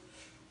study?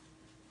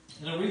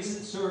 In a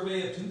recent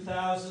survey of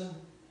 2,000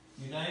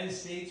 United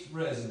States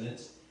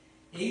residents,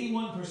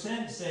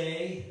 81%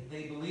 say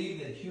they believe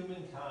that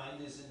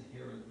humankind is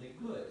inherently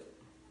good.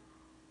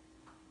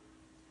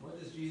 What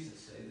does Jesus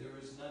say? There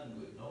is none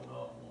good, no,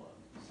 not one.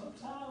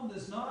 Sometimes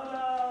there's not,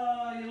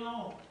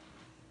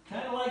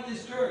 kind of like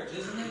this church,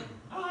 isn't it?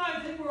 I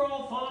think we're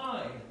all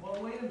fine.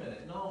 Well, wait a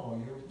minute.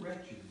 No, you're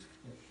wretched.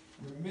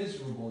 You're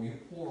miserable. You're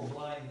poor,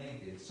 blind,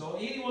 naked. So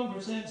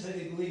 81% say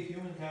they believe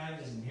humankind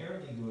is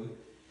inherently good.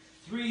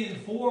 3 in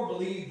 4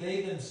 believe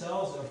they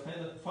themselves are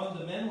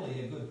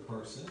fundamentally a good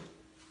person.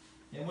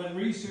 And when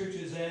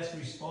researchers asked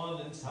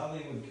respondents how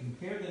they would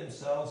compare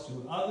themselves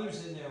to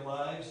others in their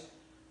lives,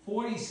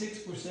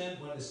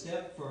 46% went a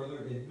step further,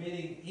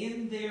 admitting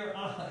in their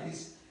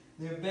eyes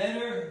they're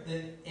better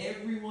than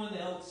everyone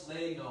else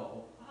they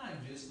know. I'm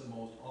just the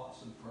most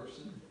awesome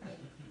person.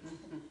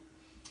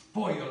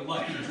 Boy, you're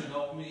lucky to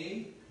know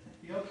me.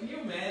 Can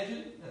you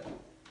imagine?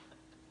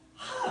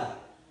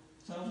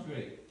 Sounds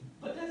great.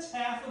 But that's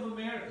half of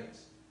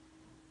Americans.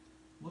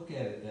 Look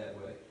at it that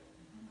way.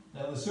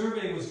 Now, the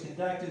survey was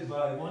conducted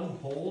by one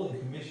poll and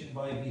commissioned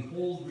by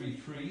Behold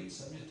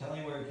Retreats. I'm just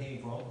telling you where it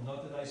came from.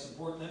 Not that I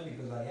support them,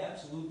 because I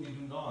absolutely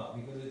do not,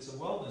 because it's a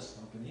wellness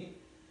company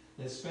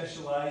that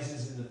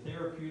specializes in the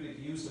therapeutic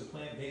use of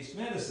plant-based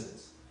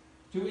medicines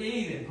to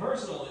aid in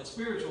personal and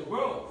spiritual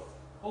growth.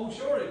 Oh,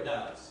 sure it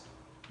does.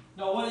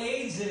 Now, what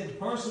aids in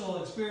personal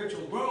and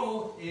spiritual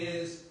growth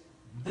is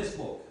this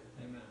book.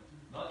 Amen.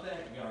 Not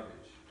that garbage.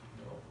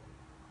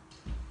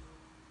 No.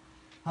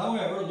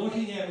 However,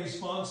 looking at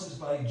responses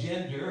by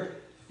gender,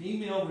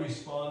 female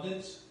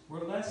respondents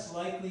were less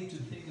likely to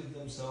think of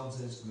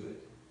themselves as good.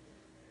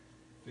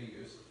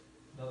 Figures.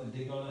 Another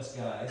dig on us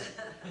guys.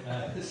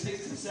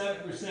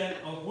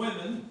 67% of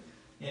women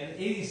and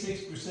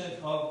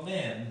 86% of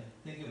men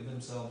think of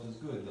themselves as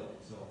good, though.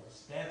 So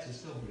stats are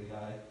still pretty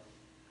high.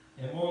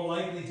 And more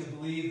likely to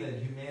believe that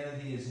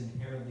humanity is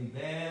inherently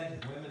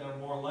bad. Women are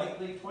more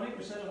likely,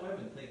 20% of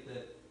women think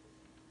that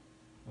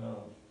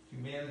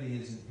humanity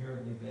is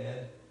inherently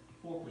bad.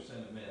 4%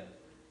 of men.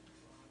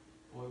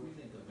 Boy, we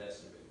think the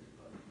best of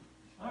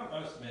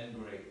everybody. Us men,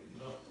 great, you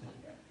know.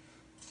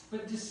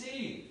 But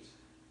deceived.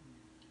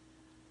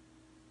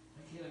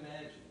 I can't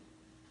imagine.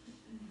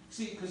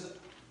 See, because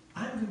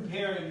I'm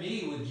comparing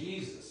me with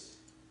Jesus.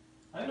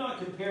 I'm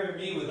not comparing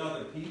me with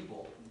other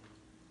people.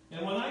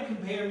 And when I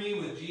compare me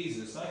with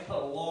Jesus, I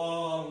got a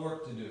lot of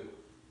work to do.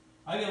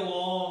 I got a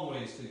long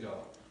ways to go.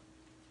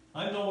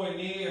 I'm nowhere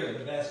near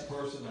the best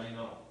person I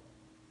know.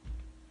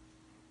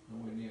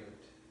 Nowhere near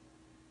it.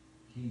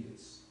 He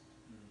is.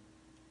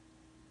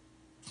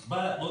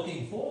 But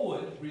looking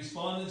forward,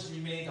 respondents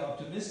remained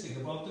optimistic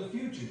about the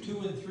future.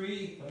 2 in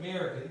 3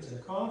 Americans are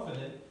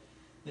confident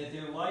that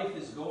their life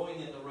is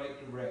going in the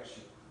right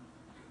direction.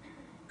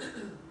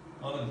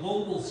 On a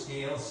global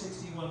scale,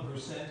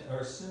 61%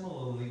 are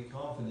similarly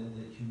confident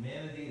that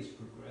humanity is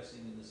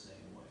progressing in the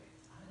same way.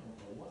 I don't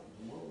know what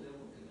in the world they're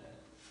looking at.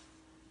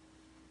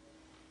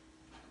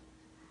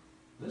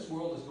 This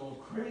world is going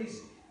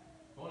crazy.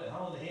 Going to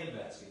hell in a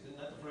handbasket. Isn't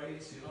that the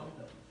phrase? You know?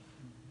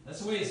 That's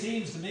the way it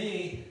seems to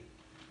me.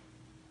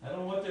 I don't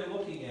know what they're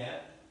looking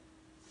at.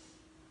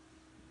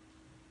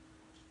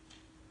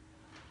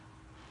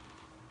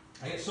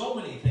 I have so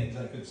many things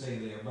I could say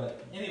there,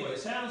 but anyway, it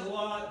sounds a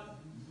lot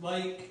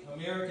like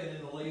American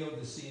and the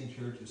Laodicean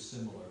church is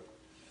similar.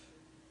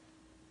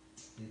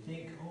 They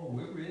think, oh,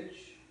 we're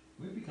rich,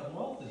 we've become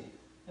wealthy,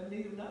 have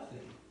need of nothing,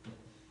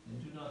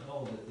 and do not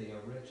know that they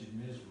are wretched,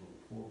 miserable,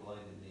 poor,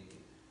 blind, and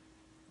naked.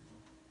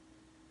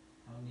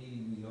 How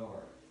needy we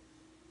are.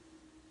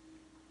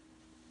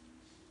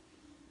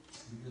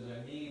 Because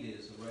our need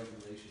is a right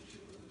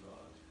relationship with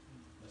God.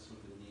 That's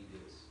what the need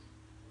is.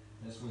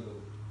 That's where the,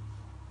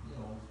 you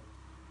know,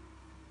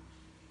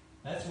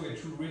 that's where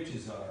true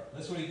riches are.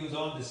 That's what he goes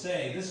on to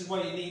say. This is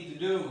what you need to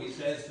do, he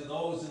says, to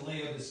those in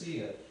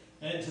Laodicea.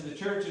 And to the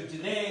church of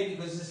today,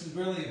 because this is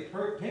really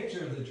a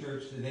picture of the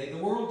church today, the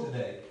world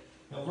today.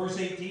 Now, verse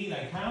 18,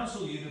 I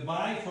counsel you to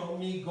buy from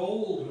me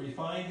gold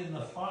refined in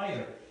the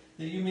fire,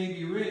 that you may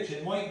be rich,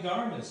 and white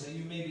garments, that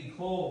you may be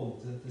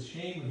clothed, that the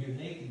shame of your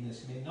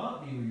nakedness may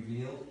not be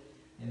revealed,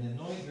 and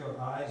anoint your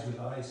eyes with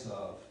eye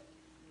salve,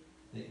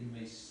 that you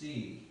may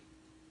see.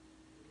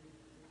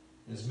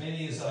 As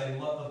many as I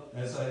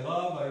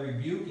love, I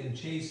rebuke and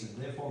chasten.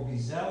 Therefore be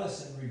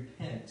zealous and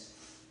repent.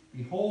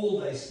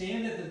 Behold, I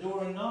stand at the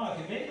door and knock.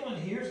 If anyone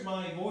hears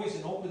my voice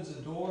and opens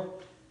the door,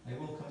 I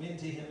will come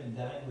into him and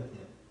dine with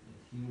him, and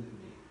he with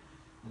me.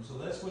 And so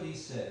that's what he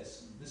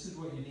says. This is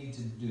what you need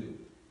to do.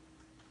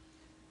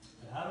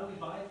 But how do we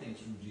buy things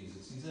from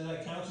Jesus? He said,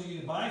 I counsel you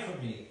to buy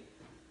from me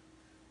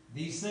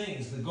these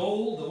things, the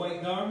gold, the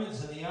white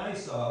garments, and the eye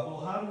salve.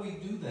 Well, how do we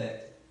do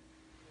that?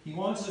 He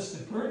wants us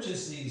to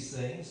purchase these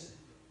things,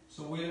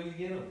 so where do we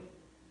get them?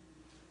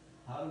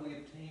 How do we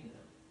obtain them?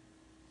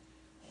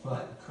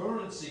 What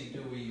currency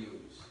do we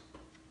use?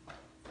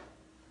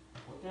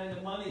 What kind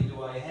of money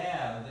do I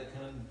have that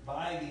can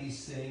buy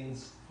these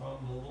things from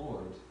the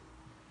Lord?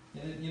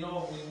 And you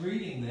know, in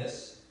reading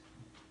this,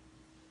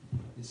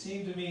 it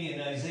seemed to me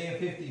in Isaiah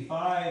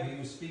 55, he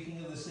was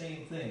speaking of the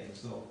same thing.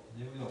 So,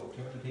 there we go,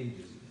 turn the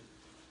pages again.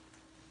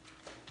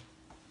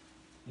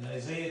 In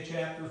Isaiah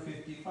chapter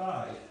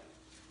 55,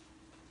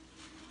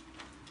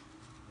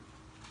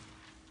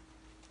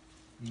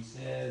 he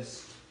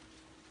says,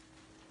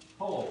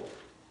 "Ho,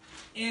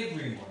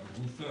 everyone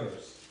who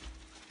thirsts,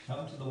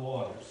 come to the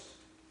waters.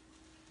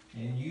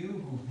 And you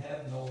who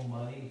have no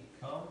money,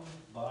 come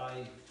buy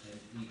and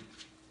eat."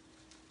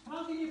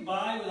 How can you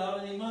buy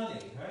without any money,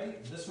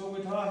 right? That's what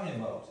we're talking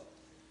about.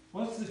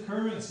 What's the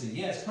currency?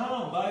 Yes,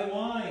 come, buy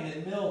wine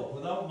and milk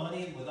without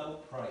money and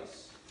without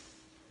price.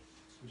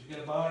 But you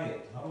got to buy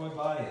it. How do I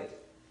buy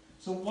it?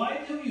 So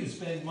why do you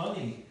spend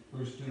money,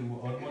 verse 2,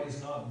 on what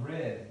is not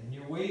bread, and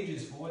your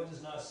wages for what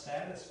does not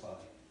satisfy?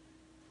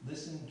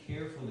 Listen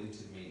carefully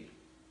to me,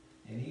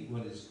 and eat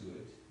what is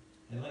good,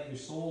 and let your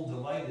soul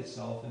delight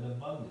itself in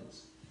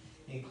abundance.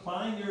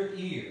 Incline your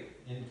ear,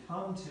 and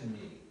come to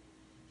me.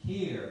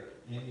 Hear,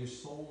 and your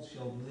soul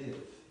shall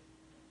live.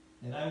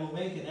 And I will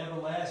make an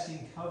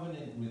everlasting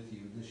covenant with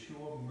you, the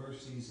sure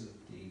mercies of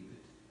David.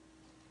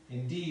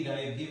 Indeed,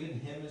 I have given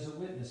him as a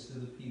witness to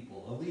the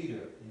people, a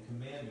leader and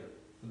commander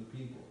for the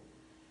people.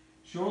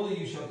 Surely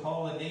you shall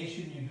call a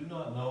nation you do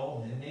not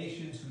know, and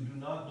nations who do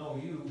not know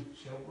you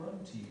shall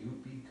run to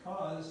you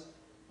because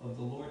of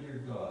the Lord your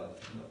God,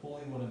 and the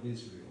Holy One of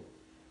Israel,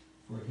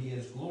 for he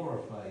has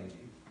glorified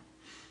you.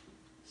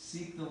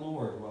 Seek the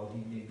Lord while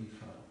he may be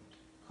found.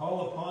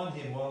 Call upon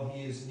him while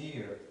he is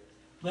near.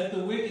 Let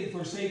the wicked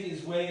forsake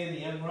his way, and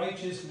the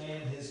unrighteous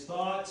man his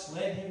thoughts.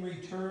 Let him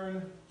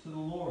return to the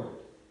Lord,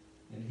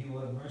 and he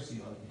will have mercy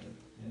on him,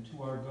 and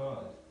to our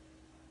God,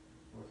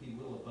 for he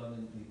will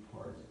abundantly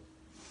pardon.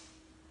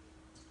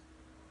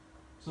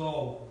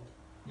 So,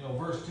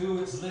 verse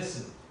 2, it's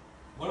listen.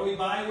 What do we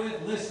buy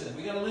with? Listen.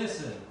 We got to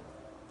listen.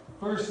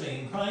 First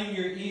thing, incline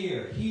your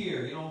ear,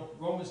 hear.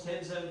 Romans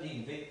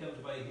 10:17, faith comes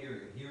by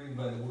hearing, hearing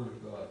by the word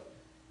of God.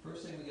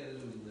 First thing we got to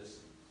do is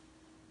listen.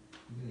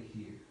 We got to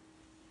hear.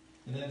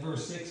 And then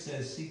verse 6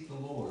 says, seek the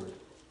Lord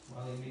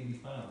while he may be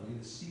found. We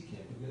got to seek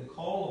him. We got to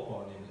call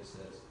upon him, it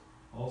says,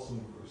 also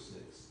in verse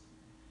 6.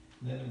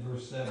 And then in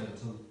verse 7,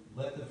 so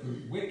let the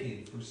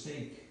wicked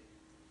forsake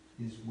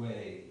his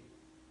way,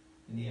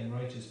 and the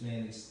unrighteous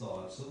man his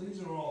thoughts. So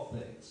these are all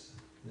things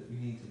that we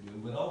need to do.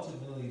 But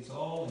ultimately, it's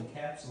all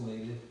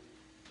encapsulated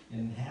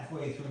in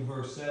halfway through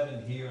verse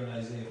 7 here in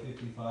Isaiah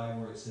 55,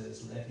 where it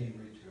says, let him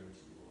return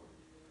to the Lord.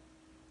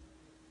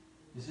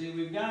 You see,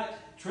 we've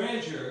got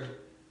treasure,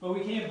 but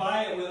we can't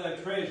buy it with our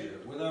treasure,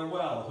 with our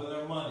wealth, with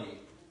our money.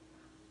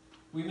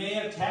 We may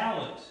have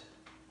talents,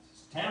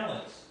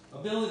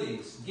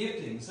 abilities,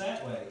 giftings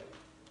that way.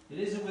 It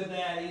isn't with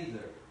that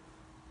either.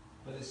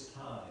 But it's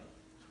time.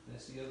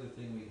 That's the other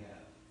thing we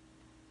have.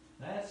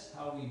 That's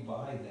how we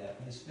buy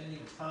that, by spending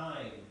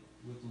time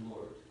with the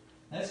Lord.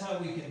 That's how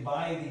we can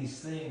buy these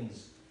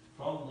things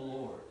from the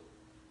Lord,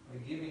 by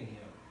giving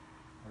him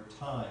our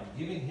time,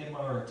 giving him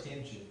our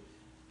attention,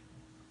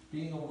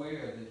 being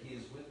aware that he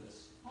is with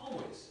us,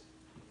 always.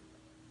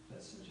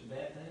 That's such a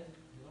bad thing,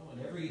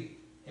 in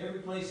every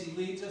place he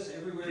leads us,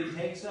 everywhere he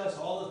takes us,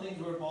 all the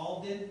things we're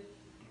involved in,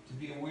 to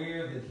be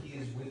aware that he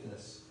is with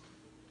us.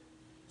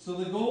 So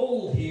the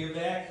gold here,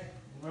 back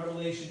in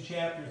Revelation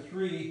chapter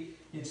 3,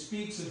 it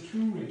speaks of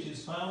true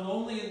riches found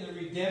only in the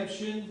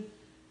redemption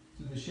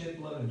through the shed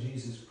blood of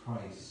Jesus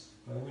Christ,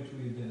 by which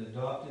we have been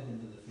adopted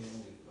into the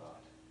family of God.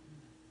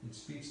 It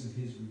speaks of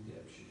his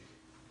redemption,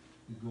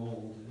 the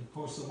gold. And of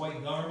course the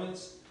white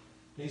garments,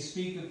 they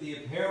speak of the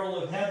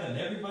apparel of heaven.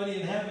 Everybody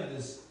in heaven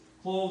is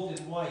clothed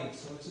in white,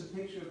 so it's a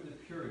picture of the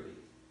purity,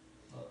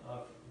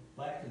 of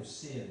lack of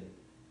sin.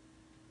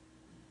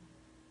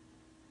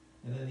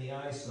 And then the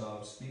eye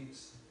salve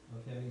speaks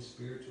of having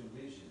spiritual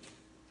vision.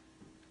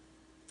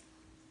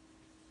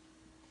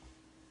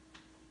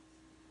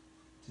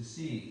 To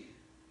see,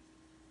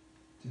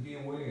 to be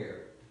aware,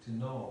 to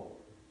know.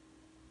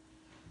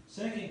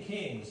 2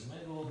 Kings,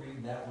 maybe we'll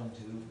read that one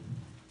too.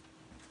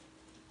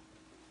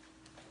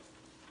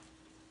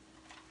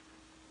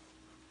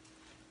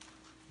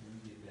 Let me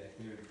get back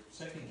there.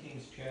 2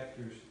 Kings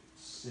chapter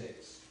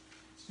 6.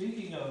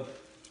 Speaking of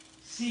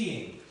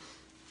seeing,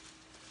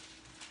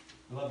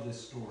 I love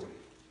this story.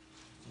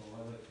 So I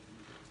love it.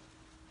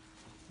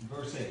 In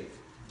verse 8, in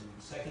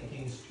 2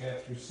 Kings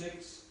chapter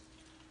 6,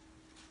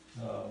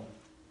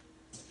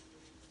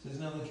 it says,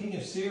 now the king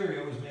of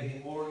Syria was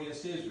making war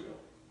against Israel.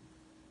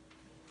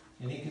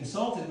 And he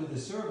consulted with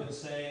his servants,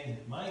 saying,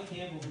 my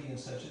camp will be in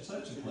such and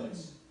such a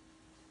place.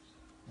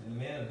 And the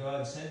man of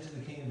God sent to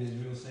the king of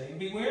Israel, saying,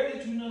 beware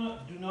that you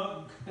do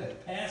not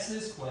pass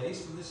this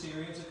place, for the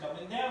Syrians are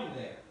coming down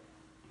there.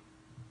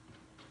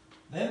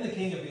 Then the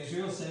king of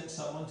Israel sent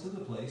someone to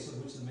the place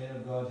of which the man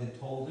of God had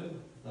told him.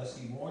 Thus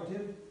he warned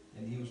him,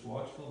 and he was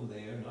watchful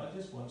there, not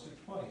just once or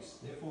twice.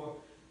 Therefore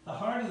the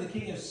heart of the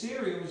king of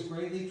Syria was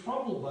greatly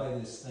troubled by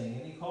this thing,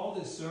 and he called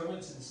his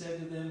servants and said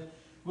to them,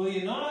 will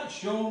you not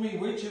show me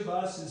which of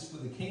us is for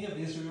the king of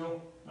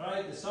Israel? All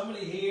right, there's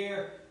somebody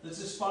here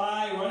that's a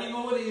spy running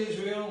over to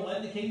Israel,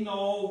 letting the king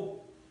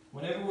know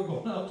whenever we're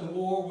going out to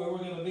war where we're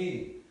going to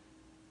be.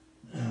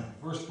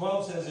 Verse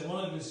 12 says, and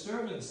one of his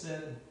servants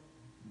said,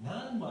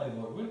 none, my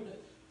lord.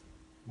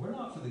 We're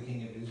not for the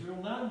king of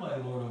Israel, none, my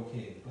lord, O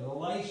king. But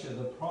Elisha,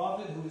 the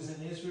prophet who is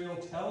in Israel,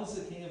 tells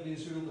the king of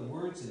Israel the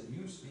words that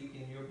you speak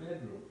in your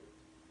bedroom.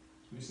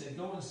 So he said,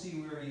 go and see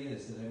where he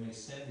is, that I may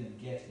send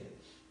and get him.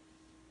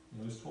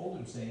 And it was told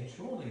him, saying,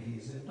 surely he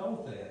is in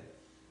Dothan.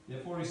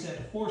 Therefore he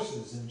sent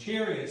horses and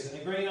chariots and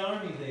a great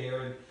army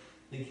there, and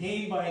they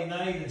came by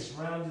night and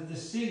surrounded the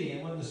city.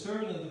 And when the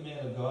servant of the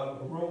man of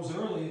God arose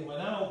early and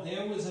went out,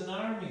 there was an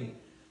army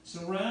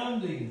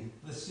surrounding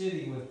the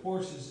city with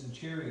horses and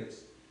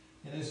chariots.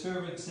 And his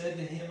servant said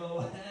to him,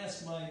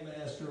 alas, my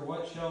master,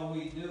 what shall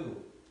we do?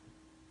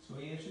 So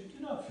he answered,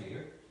 do not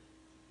fear,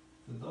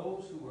 for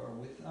those who are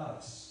with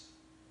us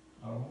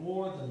are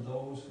more than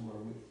those who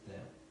are with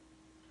them.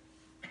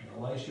 And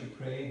Elisha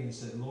prayed and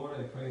said, Lord,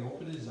 I pray,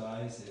 open his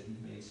eyes that he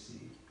may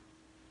see.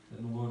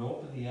 Then the Lord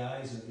opened the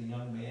eyes of the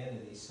young man,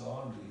 and he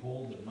saw, and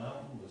behold, the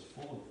mountain was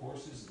full of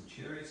horses and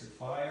chariots of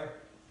fire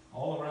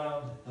all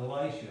around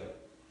Elisha.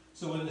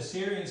 So when the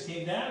Syrians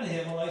came down to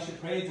him, Elisha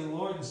prayed to the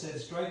Lord and said,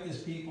 strike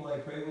this people, I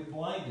pray, with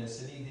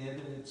blindness. And he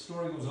did. And the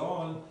story goes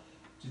on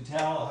to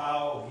tell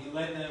how he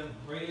led them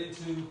right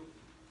into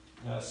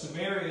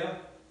Samaria.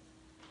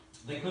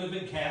 They could have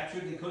been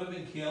captured. They could have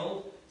been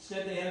killed.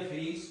 Instead, they had a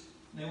feast.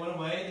 And they went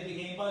away and they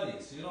became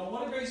buddies.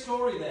 What a great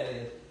story that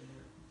is.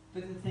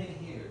 But the thing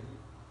here,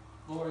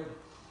 Lord,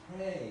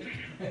 pray.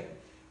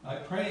 I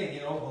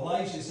pray,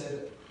 Elisha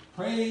said,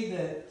 pray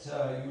that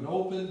you would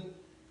open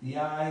the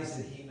eyes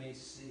that he may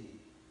see,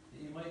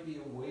 that you might be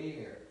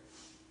aware,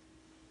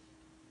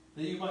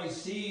 that you might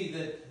see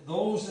that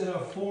those that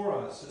are for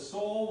us, it's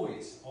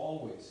always,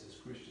 as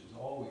Christians,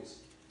 always,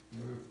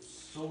 there are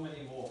so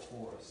many more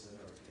for us than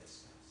are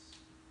against us.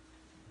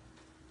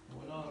 And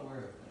we're not aware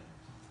of that.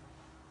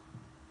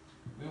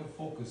 We don't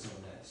focus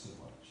on that so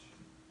much.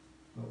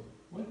 But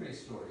one great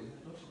story, isn't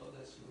it? Don't you love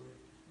that story?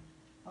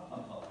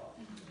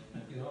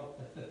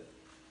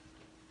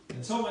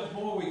 And so much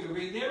more we could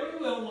read. There we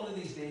will one of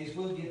these days.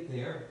 We'll get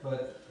there.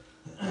 But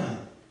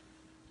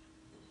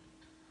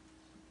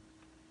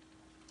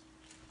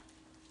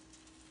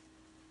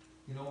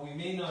we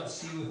may not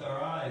see with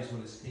our eyes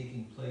what is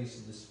taking place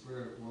in the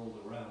spirit world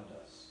around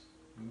us.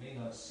 We may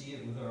not see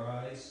it with our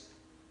eyes,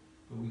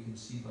 but we can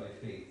see by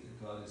faith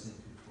that God is in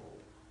control.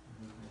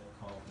 And we can have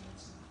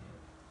confidence in Him.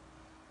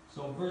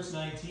 So in verse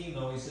 19,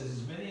 though, he says,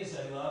 as many as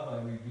I love, I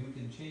rebuke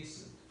and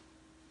chasten.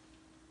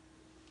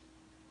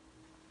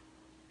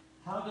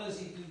 How does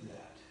he do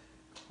that?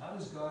 How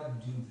does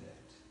God do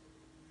that?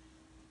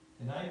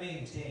 And I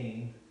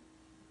maintain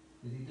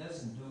that he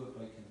doesn't do it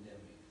by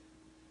condemning.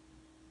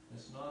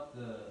 That's not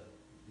the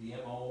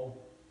MO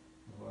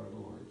of our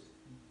Lord.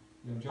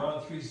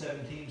 John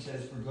 3:17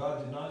 says, for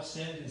God did not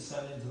send his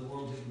Son into the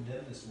world to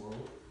condemn this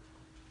world,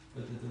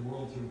 but that the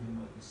world through him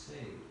might be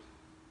saved.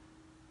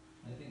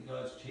 I think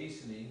God's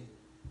chastening,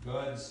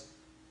 God's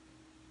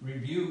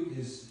rebuke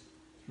is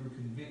through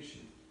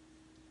conviction.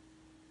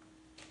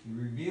 He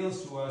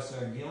reveals to us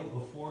our guilt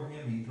before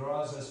him. He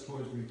draws us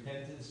towards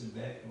repentance and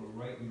back to a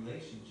right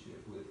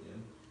relationship with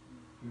him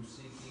through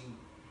seeking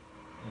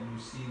and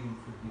receiving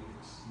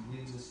forgiveness. He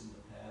leads us in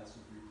the paths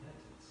of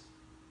repentance.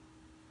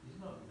 He's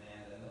not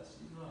mad at us.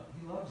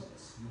 He loves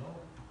us,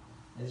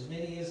 As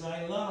many as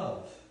I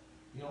love.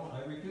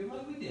 I rebuke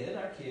like we did,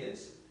 our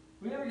kids.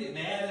 We never get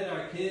mad at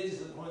our kids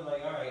to the point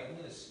like, all right,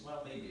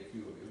 maybe a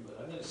few of you, but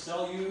I'm going to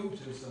sell you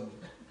to some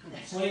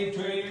slave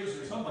traders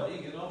or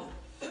somebody,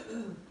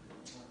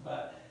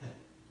 But,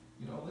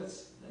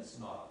 that's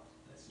not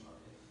it.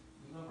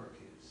 We love our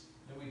kids.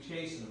 And we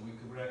chasten them, we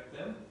correct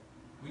them,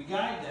 we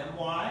guide them.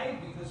 Why?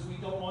 Because we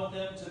don't want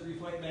them to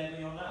reflect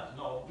badly on us.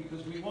 No,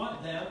 because we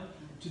want them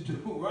to do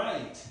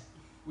right.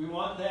 We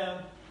want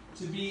them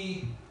to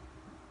be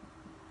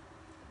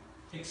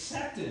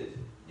accepted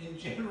in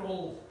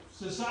general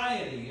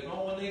society,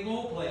 when they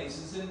go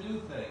places and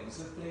do things,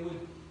 that they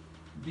would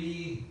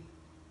be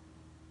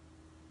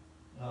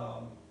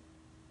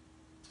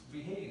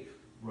behave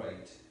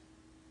right,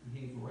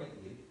 behave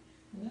rightly.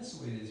 And that's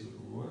the way it is with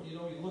the Lord. You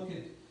look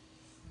at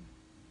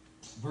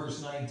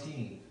verse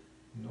 19,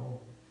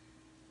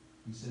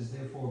 he says,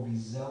 therefore be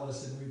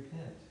zealous and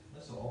repent.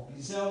 That's all.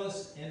 Be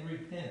zealous and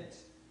repent.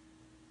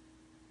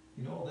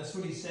 That's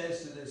what he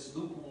says to this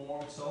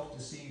lukewarm,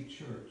 self-deceived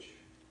church.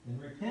 And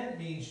repent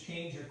means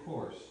change your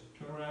course.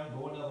 Turn around,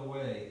 go another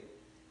way.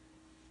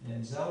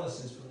 And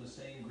zealous is from the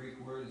same Greek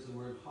word as the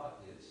word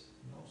hot is.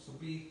 So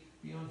be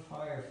on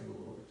fire for the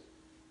Lord.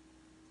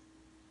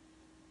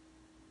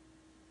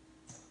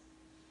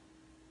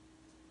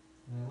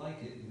 And I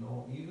like it,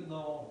 even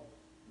though,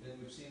 and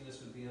we've seen this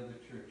with the other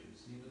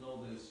churches, even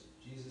though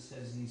Jesus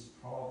has these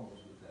problems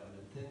with them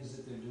and things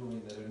that they're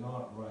doing that are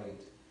not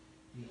right,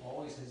 he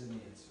always has an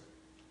answer.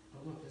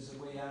 But look, there's a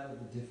way out of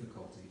the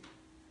difficulty,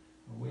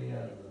 a way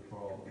out of the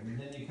problem. And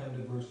then you come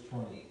to verse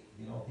 20,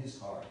 his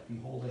heart.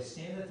 Behold, I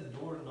stand at the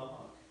door and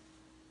knock.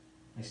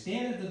 I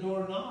stand at the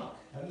door and knock.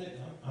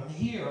 I'm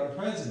here, I'm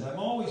present, I'm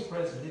always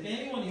present. If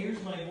anyone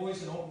hears my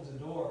voice and opens the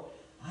door,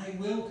 I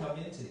will come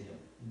into him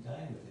and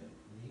dine with him,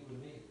 and he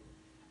with me.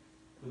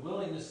 The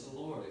willingness of the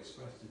Lord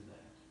expressed in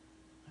that.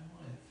 I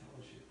want to have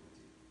fellowship with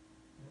you.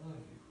 I love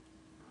you.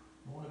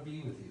 I want to be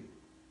with you.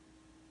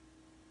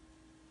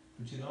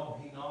 But he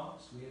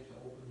knocks, we have to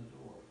open the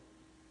door.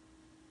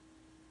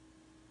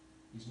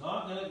 He's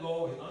not going to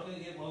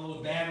get one of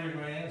those battering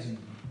rams and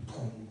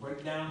boom,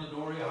 break down the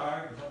door of your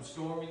heart and come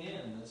storming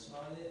in. That's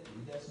not it.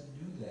 He doesn't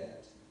do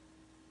that.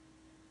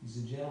 He's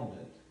a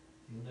gentleman.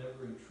 He'll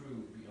never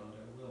intrude beyond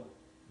our will.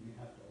 We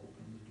have to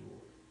open the door.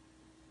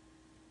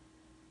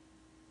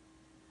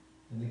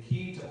 And the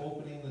key to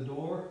opening the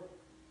door,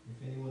 if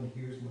anyone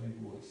hears my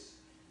voice,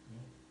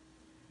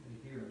 you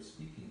hear him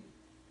speaking,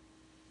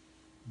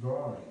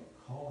 drawing,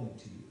 calling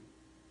to you.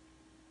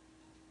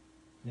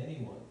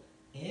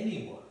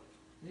 Anyone.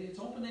 It's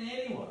open to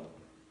anyone.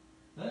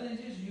 Not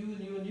just you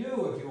and you and you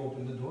if you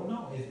open the door.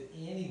 No, if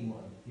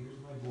anyone hears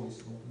my voice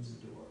and opens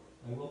the door,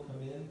 I will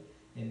come in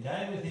and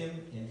dine with him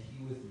and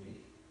he with me.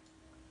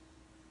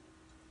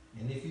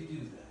 And if you do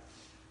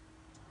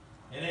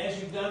that, and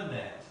as you've done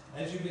that,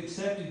 as you've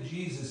accepted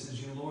Jesus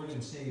as your Lord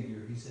and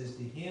Savior, he says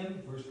to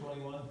him, verse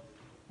 21,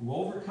 who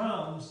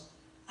overcomes,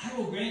 I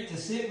will grant to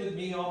sit with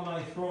me on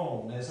my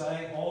throne, as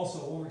I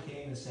also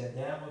overcame and sat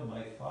down with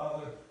my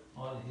Father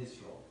on his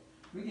throne.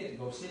 We get to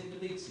go sit in the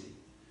big seat.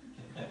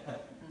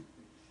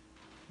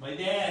 My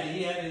dad,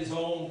 he had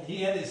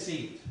his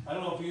seat. I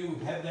don't know if you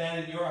have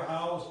that in your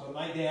house, but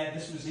my dad,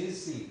 this was his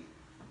seat.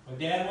 When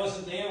Dad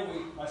wasn't there,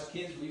 us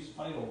kids, we used to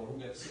fight over who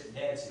got to sit in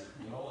Dad's seat.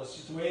 You know, that's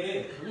just the way it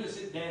is. We're going to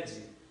sit in Dad's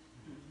seat.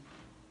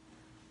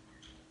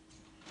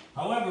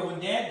 However,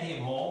 when Dad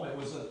came home, it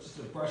was just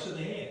a brush of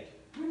the hand.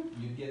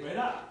 You'd get right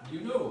up.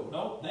 You knew.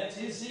 No, that's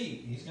his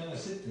seat. He's going to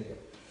sit there.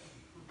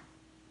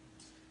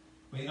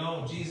 But you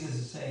know, Jesus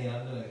is saying,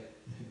 I'm going to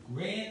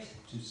grant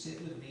to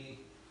sit with me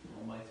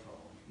on my throne.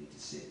 You get to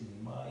sit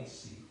in my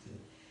seat.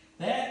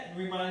 And that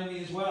reminded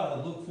me as well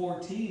of Luke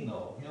 14,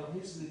 though. You know,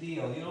 here's the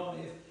deal. You know,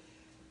 if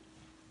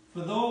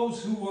for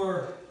those who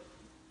were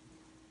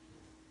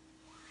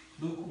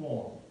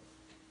lukewarm,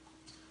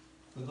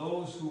 for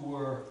those who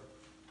were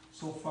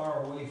so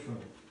far away from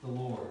the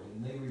Lord,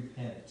 and they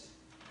repent,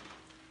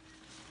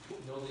 you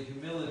know, the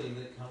humility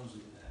that comes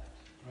with that,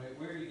 right?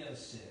 Where are you going to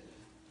sit?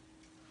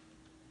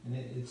 And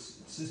it's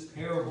this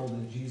parable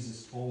that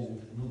Jesus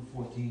told in Luke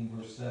 14,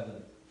 verse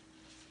 7.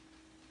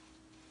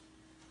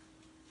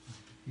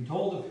 He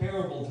told a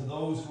parable to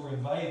those who were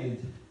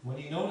invited when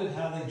he noted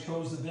how they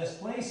chose the best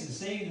places,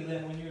 saying to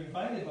them, when you're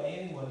invited by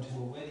anyone to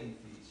a wedding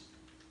feast,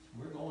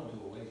 we're going to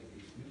a wedding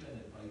feast, we've been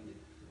invited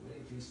to the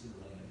wedding feast of the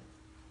Lamb.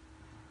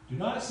 Do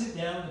not sit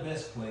down in the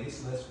best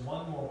place, lest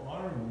one more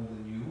honorable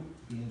than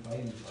you be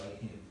invited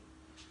by him.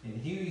 And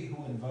he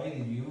who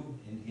invited you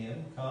and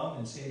him come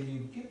and say to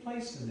you, give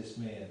place to this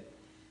man.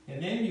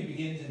 And then you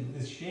begin to,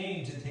 with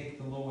shame, to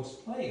take the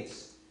lowest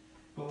place.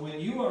 But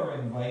when you are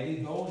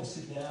invited, go and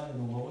sit down in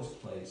the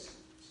lowest place,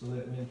 so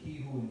that when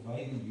he who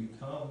invited you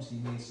comes, he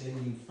may say to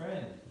you,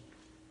 friend,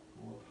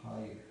 go up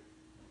higher.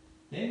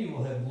 Then you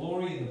will have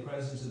glory in the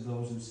presence of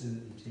those who sit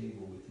at the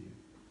table with you.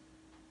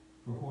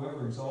 For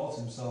whoever exalts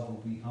himself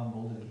will be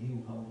humbled, and he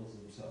who humbles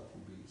himself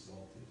will be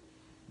exalted.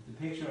 But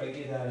the picture I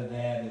get out of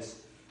that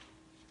is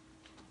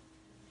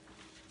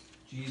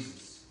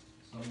Jesus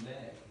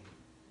someday.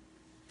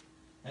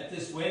 At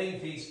this wedding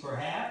feast,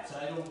 perhaps,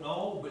 I don't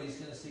know, but he's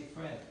going to say,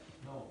 friend,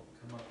 no,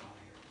 come up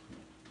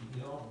higher.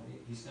 You know,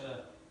 he's going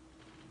to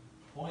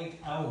point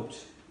out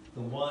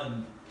the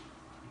one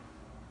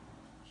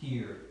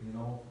here, you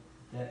know.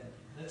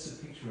 That's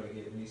the picture I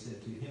get when he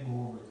said, to him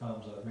who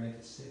overcomes, I'll grant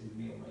to sit with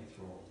me on my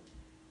throne,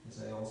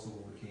 as I also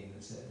overcame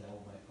and sat down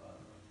with my Father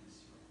on his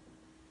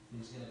throne.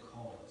 And he's going to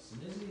call us.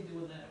 And isn't he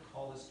doing that?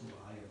 Call us to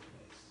a higher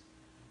place.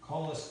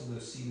 Call us to the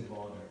seat of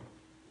honor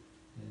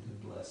and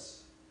to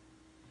bless.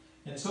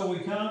 And so we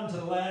come to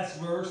the last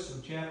verse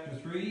of chapter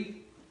 3.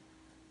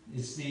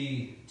 It's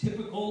the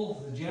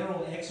typical, the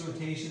general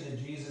exhortation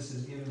that Jesus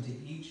has given to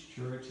each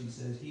church. He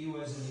says, he who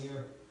has an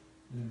ear,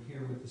 let him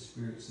hear what the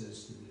Spirit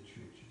says to the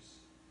churches.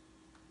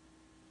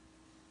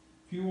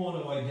 If you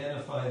want to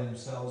identify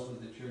themselves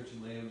with the church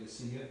of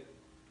Laodicea,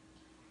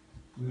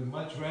 we would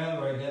much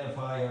rather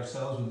identify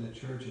ourselves with the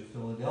church of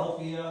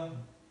Philadelphia,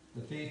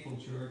 the faithful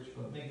church,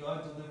 but may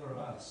God deliver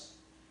us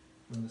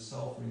from the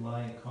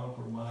self-reliant,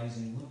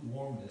 compromising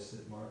lukewarmness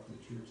that marked the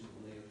church of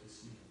the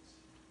Laodiceans.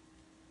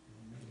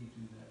 And may he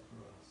do that for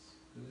us.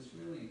 Because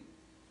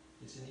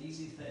it's an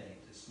easy thing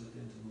to slip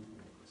into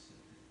lukewarmness.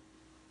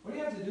 What do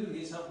you have to do to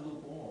get something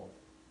lukewarm?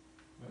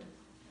 Right?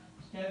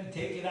 You have to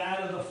take it out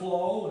of the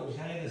flow and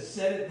kind of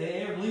set it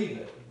there and leave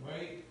it.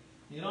 Right?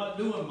 You're not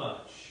doing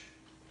much.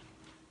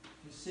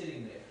 Just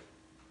sitting there.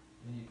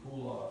 And you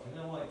cool off. You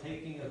know, like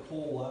taking a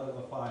coal out of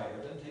a fire.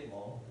 It doesn't take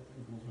long.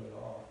 It cools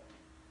right off.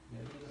 You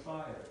have to get a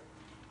fire.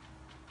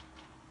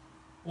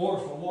 Or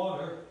for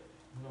water,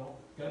 you know,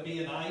 got to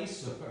be in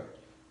ice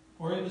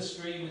or in the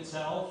stream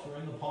itself or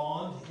in the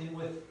pond, in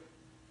with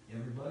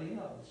everybody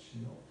else,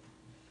 you know.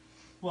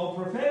 Well,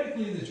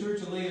 prophetically, the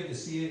church of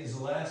Laodicea is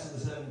the last of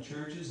the 7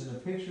 churches and a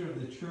picture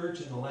of the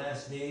church in the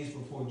last days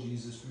before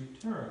Jesus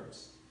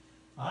returns.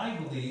 I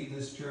believe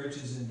this church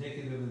is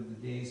indicative of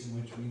the days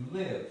in which we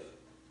live.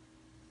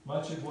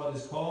 Much of what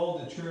is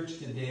called the church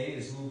today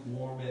is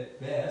lukewarm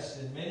at best,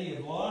 and many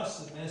have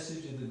lost the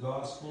message of the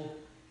gospel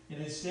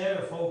and instead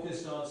are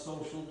focused on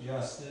social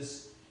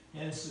justice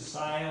and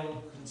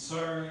societal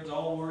concerns,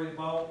 all worried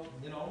about,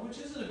 you know, which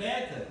isn't a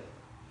bad thing.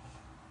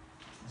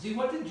 See,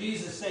 what did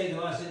Jesus say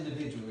to us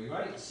individually,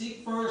 right?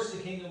 Seek first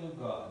the kingdom of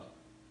God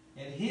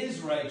and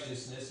his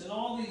righteousness and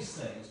all these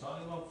things,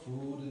 talking about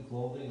food and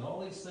clothing,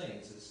 all these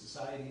things that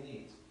society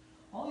needs.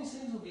 All these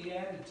things will be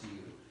added to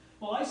you.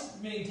 Well, I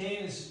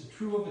maintain it's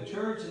true of a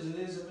church as it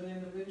is of an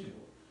individual.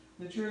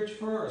 The church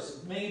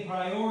first, the main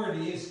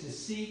priority is to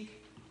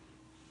seek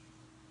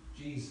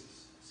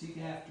Jesus. Seek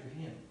after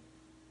him.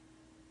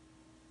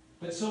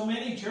 But so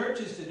many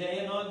churches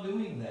today are not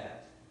doing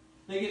that.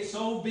 They get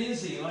so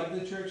busy, like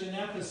the church in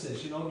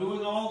Ephesus, you know,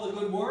 doing all the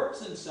good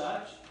works and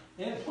such.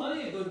 They have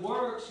plenty of good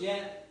works,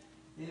 yet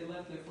they have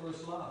left their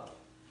first love.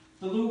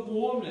 The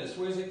lukewarmness,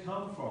 where does it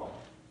come from?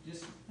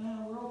 Just,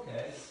 oh, we're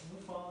okay,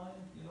 we're fine,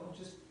 you know,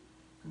 just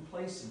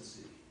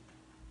complacency.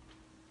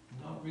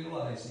 Not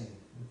realizing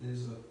that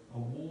there's a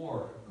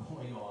war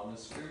going on, a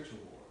spiritual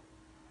war.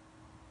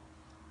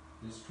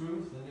 There's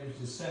truth and there's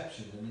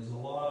deception, and there's a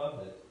lot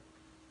of it.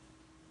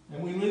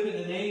 And we live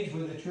in an age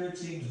where the church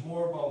seems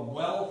more about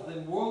wealth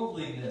and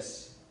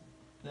worldliness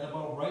than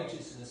about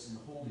righteousness and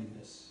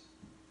holiness.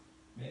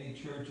 Many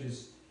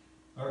churches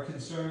are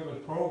concerned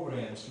with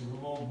programs to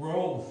promote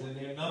growth and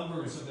their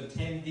numbers of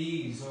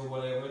attendees or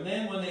whatever. And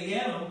then when they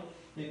get them,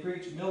 they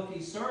preach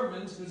milky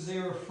sermons because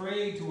they're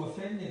afraid to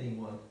offend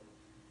anyone.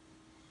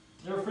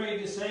 They're afraid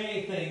to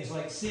say things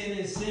like sin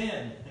is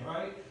sin,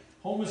 right?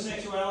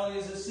 Homosexuality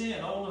is a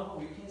sin. Oh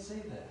no, you can't say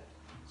that.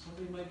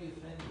 Somebody might be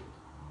offended.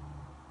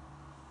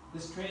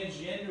 This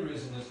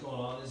transgenderism that's going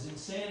on is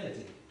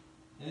insanity.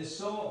 And it's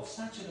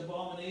such an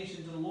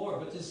abomination to the Lord.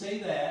 But to say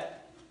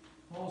that,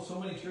 oh, so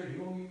many churches,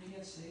 oh, you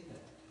can't say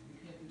that. You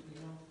can't,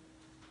 you know.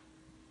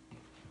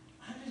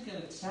 I'm just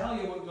going to tell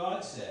you what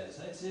God says.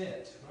 That's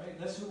it, right?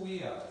 That's who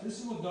we are. This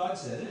is what God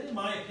says. It isn't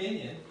my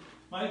opinion.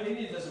 My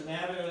opinion doesn't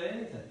matter to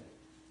anything.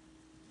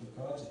 But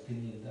God's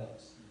opinion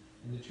does.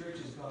 And the church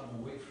has gotten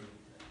away from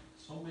that.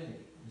 So many,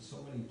 in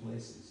so many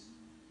places.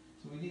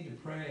 So we need to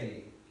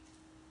pray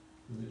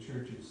for the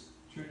churches.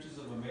 Churches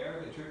of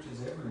America,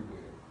 churches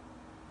everywhere.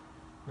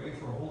 Pray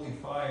for holy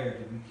fire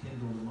to be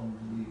kindled among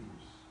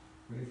believers.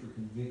 Pray for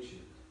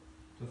conviction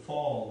to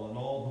fall on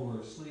all who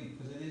are asleep,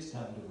 because it is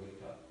time to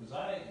wake up. Because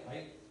I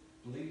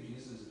believe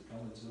Jesus is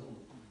coming soon.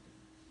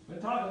 We're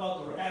going to talk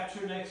about the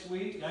rapture next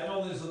week. I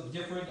know there's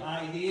different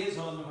ideas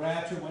on the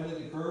rapture, when it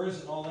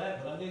occurs and all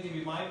that, but I'm going to give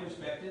you my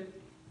perspective.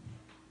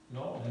 You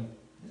know, and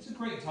it's a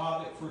great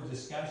topic for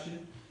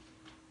discussion,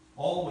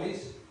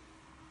 always.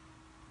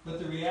 But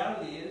the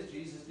reality is,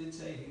 Jesus did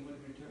say he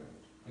would return.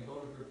 I go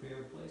to prepare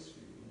a place for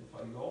you. And if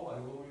I go, I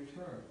will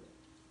return.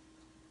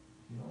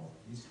 You know,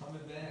 he's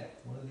coming back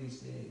one of these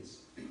days.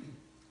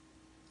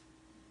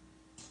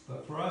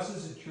 But for us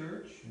as a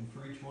church, and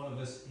for each one of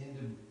us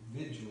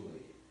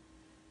individually,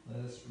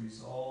 let us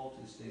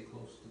resolve to stay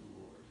close to the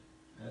Lord.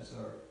 That's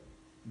our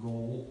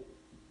goal.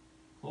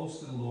 Close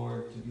to the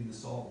Lord, to be the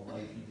salt and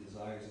light he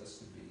desires us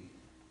to be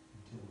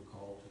until we're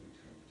called to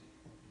eternity.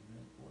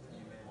 Amen. Boy, that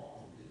went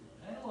long, didn't it?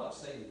 I don't know what to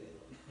say today.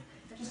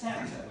 It just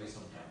happens that way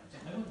sometimes.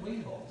 I went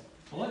way long.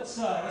 Well, let's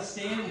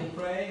stand and we'll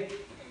pray.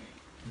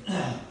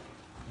 And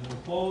we'll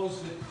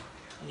close with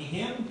a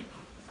hymn.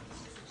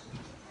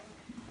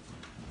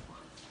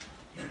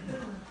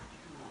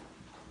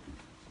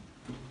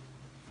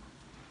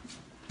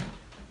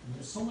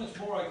 There's so much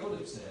more I could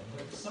have said,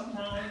 but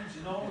sometimes,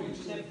 you know, you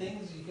just have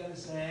things you got to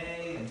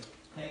say, and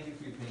thank you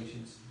for your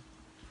patience.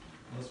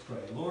 Let's pray.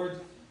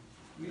 Lord,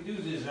 we do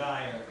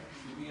desire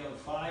to be on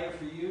fire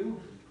for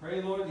you.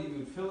 Pray, Lord, that you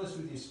would fill us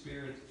with your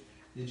Spirit,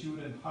 that you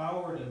would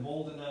empower and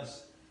embolden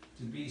us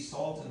to be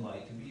salt and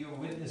light, to be your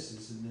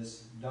witnesses in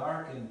this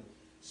dark and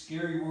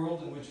scary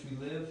world in which we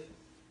live.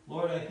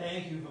 Lord, I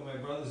thank you for my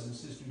brothers and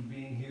sisters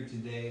being here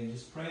today, and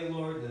just pray,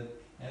 Lord, that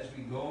as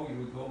we go, you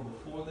would go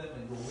before them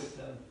and go with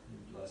them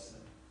and bless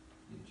them.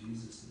 In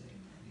Jesus' name,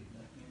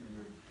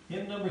 amen.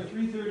 Hymn number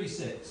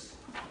 336,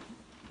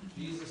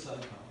 Jesus, I'm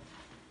coming.